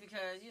 Just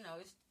because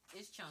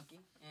it's chunky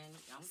and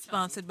I'm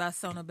Sponsored by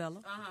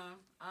Sonabella.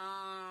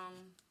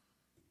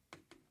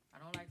 I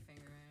don't like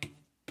fingering.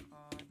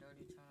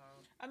 Dirty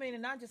talk. I mean,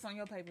 and not just on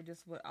your paper,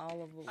 just what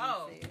all of what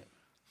Oh. we said.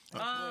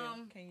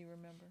 Can you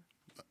remember?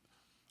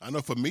 I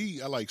know for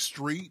me, I like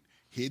street,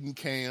 hidden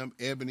cam,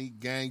 ebony,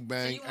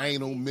 gangbang, you wanna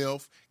anal, be-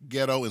 milf,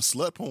 ghetto, and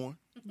slut porn.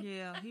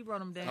 Yeah, he wrote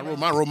them down. I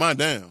wrote mine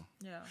down.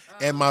 Yeah.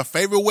 And my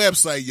favorite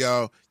website,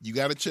 y'all, you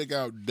got to check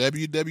out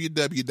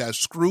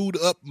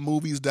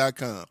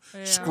www.screwedupmovies.com.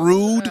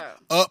 Screwed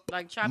Up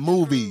Like Chopped and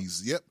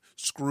Movies. Yep.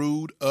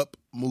 Screwed Up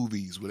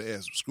Movies with an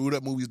S.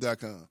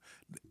 Screwedupmovies.com.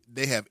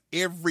 They have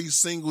every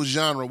single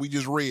genre we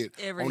just read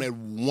Every- on that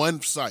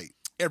one site.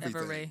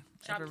 Everything.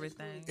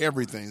 Everything.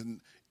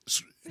 Everything.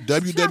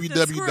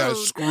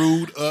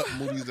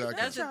 www.screwedupmovies.com.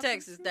 That's a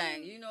Texas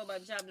thing. You know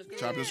about chopped and screwed?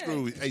 Chopped and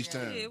screwed,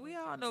 H-Town. Yeah, we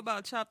all know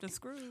about chopped and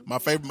screwed. My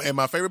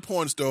favorite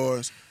porn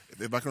stars,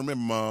 if I can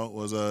remember them all,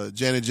 was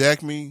Janet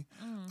Jackme.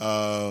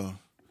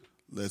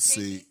 Let's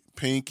see,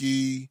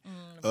 Pinky.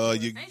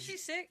 Ain't she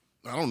sick?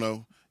 I don't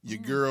know. Your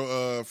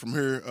girl from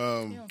here, You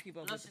don't keep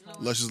up with the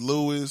Luscious Luscious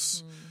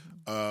Lewis.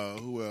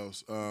 Who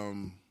else?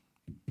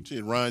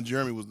 Shit, Ron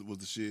Jeremy was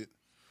the shit.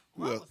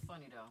 Who Ron else? was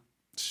funny though.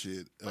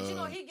 Shit.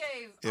 But he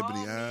gave Ebony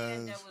all men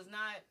Eyes. that was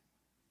not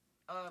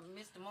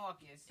Mr.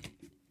 Marcus,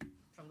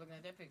 from looking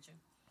at that picture.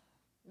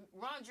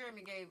 Ron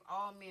Jeremy gave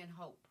all men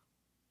hope.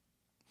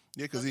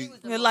 Yeah, because he was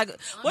the Yeah, most like,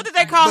 what did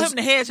they call But- him?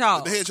 The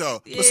hedgehog. the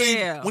hedgehog. But see,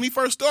 Yeah. when he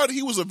first started,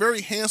 he was a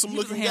very handsome He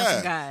was a looking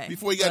handsome guy,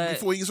 Before he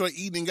started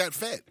eating and got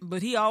fat.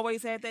 But he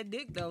always had that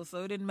dick though,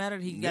 so it didn't matter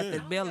that he got Yeah. that I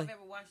don't belly. think I've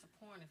ever watched a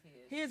porn of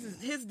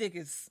his. His dick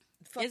is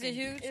fucking, Is it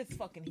huge? It's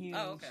fucking huge.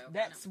 Oh, okay.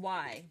 That's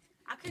why.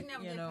 I could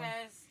never You get know.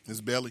 past His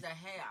belly. the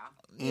hair.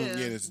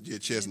 Yeah,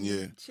 chest and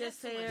yeah.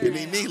 Chest hair. And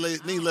he just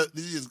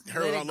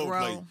hair Let it all over the grow,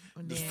 place.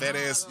 and This then- fat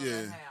ass, I don't know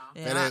yeah.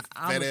 about hair.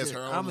 Fat ass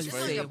hair all I'm on his just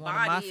face. say Your one of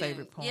my body favorite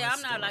and- porn yeah,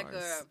 I'm not like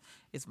stars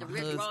is The my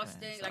Rick husband. Ross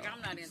thing, so. like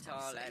I'm not into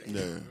all that.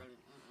 Yeah.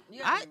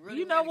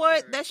 You know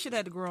what? That shit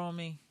had to grow on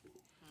me.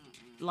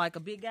 Like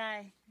a big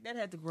guy, that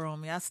had to grow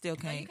on me. I still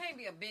You can't. can't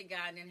be a big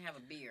guy and then have a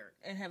beard.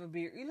 And have a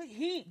beard.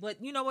 But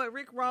you know what?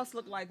 Rick Ross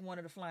looked like one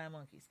of the flying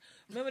monkeys.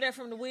 Remember that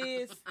from The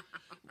Wiz?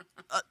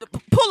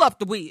 Pull up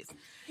The Wiz.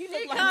 He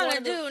looked He like called one a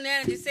of the, dude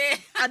now that you said.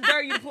 I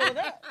dare you to pull it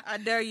up. I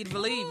dare you to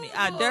believe me.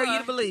 I dare you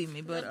to believe me.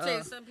 But Let me tell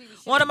you, some people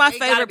should- one of my they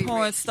gotta favorite be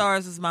porn rich.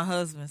 stars is my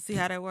husband. See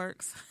how that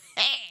works?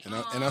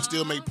 And I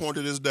still make porn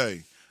to this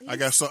day. I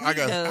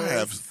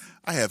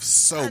have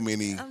so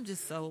many. I'm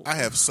just so. I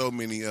have so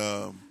many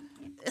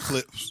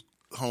clips,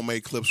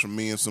 homemade clips from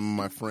me and some of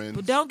my friends.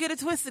 But don't get it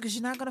twisted because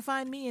you're not gonna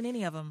find me in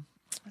any of them.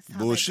 That's how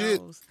that Bullshit.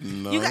 goes.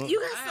 No. You got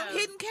some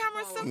hidden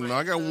cameras somewhere. No,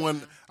 I got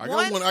one.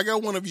 I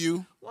got one of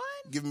you What?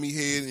 giving me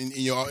head in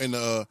your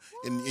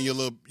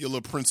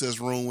little princess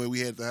room where we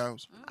had the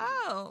house.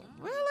 Oh,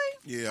 really?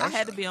 Yeah, I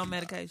had to be on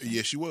medication.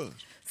 Yeah, she was.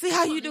 See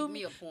how you Leave do me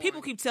me? a porn.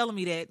 People keep telling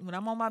me that when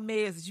I'm on my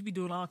meds that you be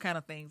doing all kind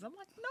of things. I'm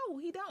like, no, No,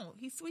 he don't.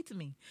 He's sweet to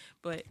me.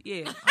 But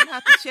yeah, I'm gonna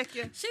have to check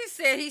your. She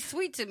said he's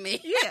sweet to me.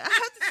 Yeah, I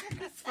have to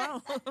check his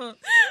phone.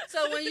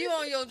 So when you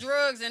on your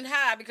drugs and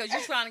high because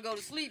you're trying to go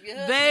to sleep, your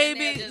husband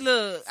Baby, just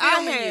look, I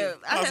filming you.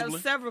 have Possibly.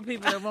 several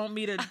people that want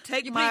me to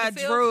take You my plead the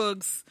fifth?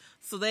 drugs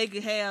so they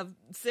could have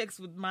sex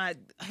with my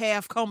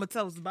half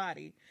comatose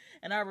body,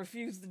 and I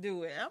refuse to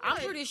do it. I'm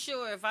like, pretty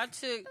sure if I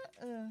took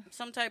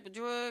some type of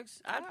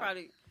drugs, I'd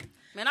probably.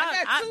 Man,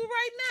 I got two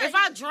right now. If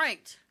I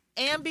drank,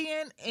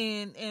 Ambien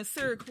and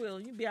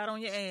Seroquel, you be out on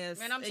your ass.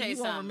 man, I'm and telling you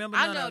you won't something. remember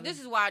I none know of this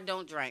them. is why I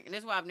don't drink, and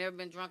this is why I've never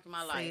been drunk in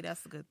my life. See,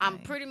 that's a good thing. I'm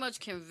pretty much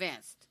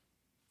convinced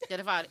that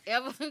if I'd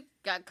ever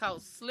got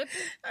caught slipping,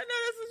 I know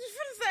that's what you're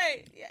finna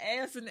say. Your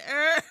ass in the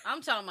air.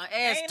 I'm talking my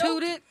ass Ain't no-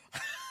 tooted.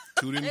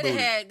 Tootin' They'd booty.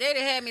 have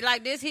had me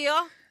like this here,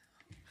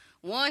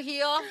 one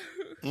here,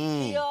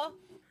 here,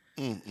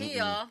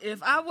 here,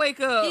 If I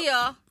wake up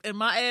here, and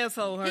my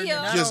asshole hurting, Here.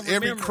 and I Just don't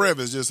every remember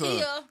crevice, just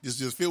Here.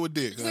 just filled with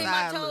dick. between Huh?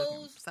 my Side looking,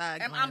 toes. side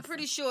And I'm glancing.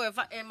 pretty sure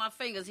and my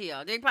fingers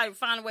here, they probably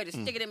find a way to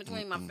stick it in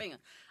between my fingers.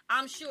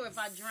 I'm sure if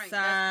I drank,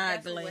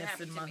 side that's what would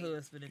happen glancing to my me.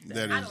 husband. If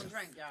That I is- don't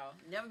drink, y'all.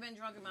 Never been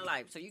drunk in my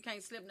life, so you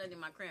can't slip nothing in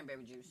my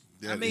cranberry juice.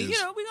 That I mean, is you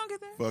know, we gonna get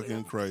there.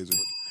 fucking crazy.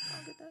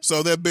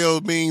 So that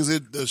bell means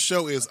the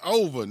show is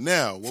over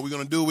now. What we're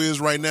gonna do is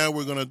right now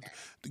we're gonna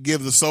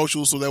give the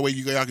socials so that way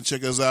y'all can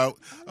check us out.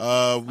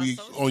 We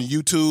on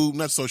YouTube,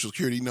 not Social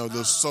Security,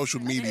 the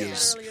social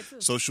medias, earlier, too.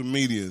 social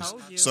medias.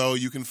 Told you. So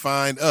you can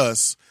find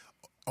us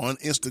on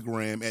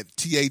Instagram at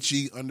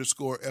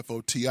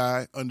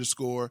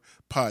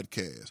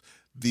THE_FOTI_podcast.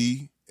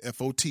 The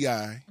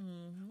FOTI.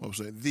 What was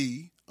that?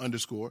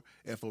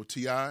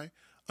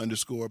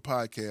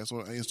 _FOTI_podcast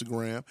on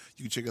Instagram.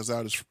 You can check us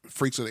out as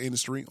Freaks of the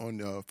Industry on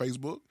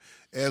Facebook,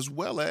 as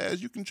well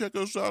as you can check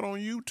us out on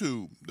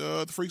YouTube,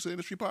 the Freaks of the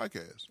Industry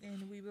podcast,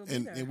 And we will be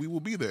and there. and we will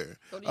be there.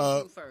 Go to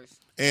YouTube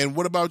first. And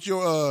what about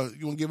your?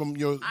 You want to give them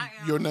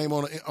your name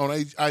on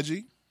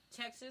IG?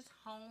 Texas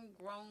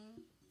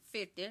Homegrown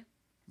 50.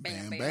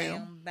 Bam, Bam,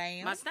 bam.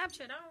 Bam. My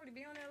Snapchat, I already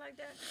be on there like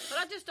that. But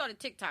I just started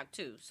TikTok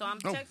too. So I'm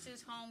Oh.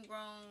 Texas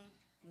Homegrown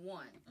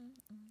 1.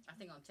 I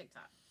think on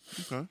TikTok.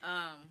 Okay.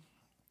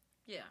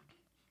 Yeah.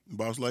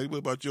 Boss lady, what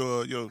about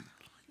your You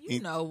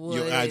know what?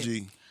 your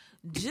IG?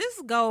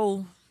 Just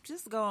go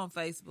on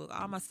Facebook.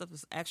 All my stuff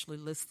is actually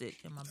listed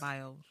in my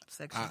bio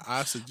section.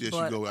 I suggest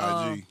But, you go with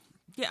IG.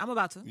 Yeah, I'm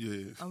about to.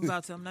 Yeah. I'm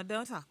about to. I'm not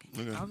done talking.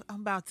 Okay. I'm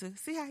about to.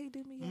 See how you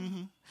do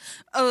me?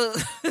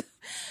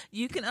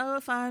 You can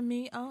find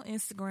me on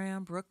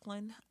Instagram,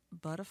 Brooklyn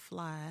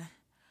Butterfly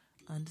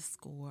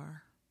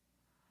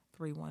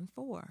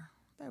 _314.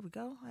 There we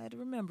go. I had to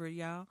remember it,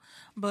 y'all.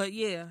 But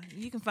yeah,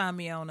 you can find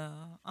me on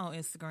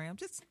Instagram.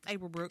 Just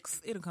April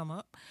Brooks. It'll come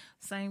up.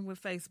 Same with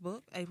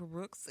Facebook. April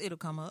Brooks. It'll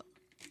come up.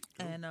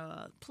 And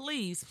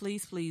please,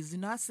 please, please do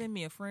not send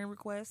me a friend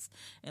request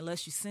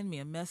unless you send me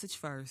a message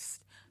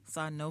first,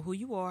 so I know who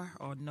you are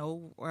or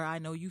know where I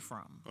know you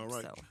from. All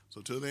right. So,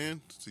 So till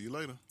then, see you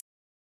later.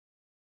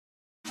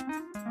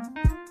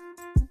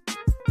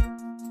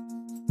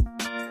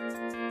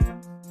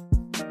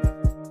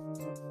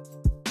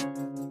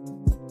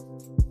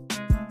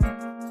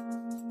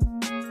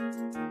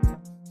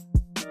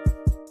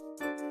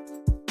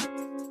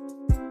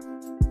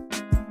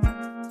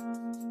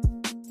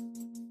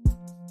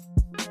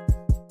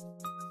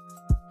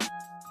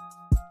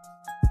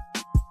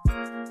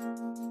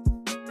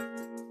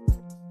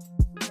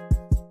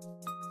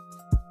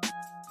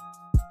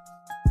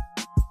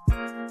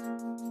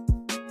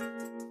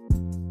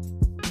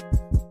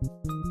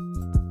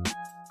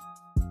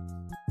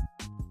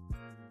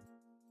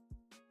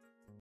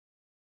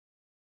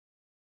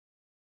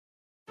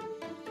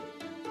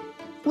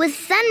 With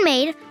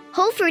Sunmaid,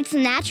 Whole Fruit's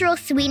natural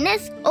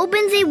sweetness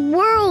opens a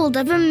world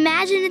of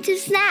imaginative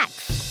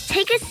snacks.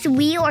 Take a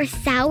sweet or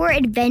sour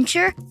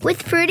adventure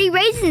with fruity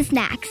raisin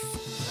snacks.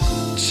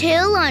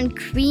 Chill on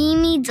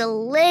creamy,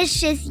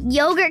 delicious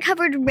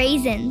yogurt-covered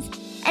raisins.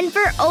 And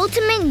for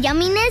ultimate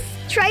yumminess,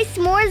 try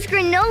s'mores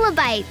granola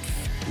bites.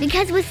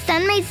 Because with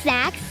Sunmaid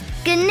snacks,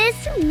 goodness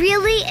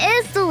really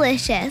is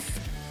delicious.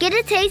 Get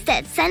a taste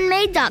at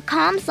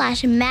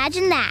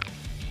sunmaid.com/imagine that.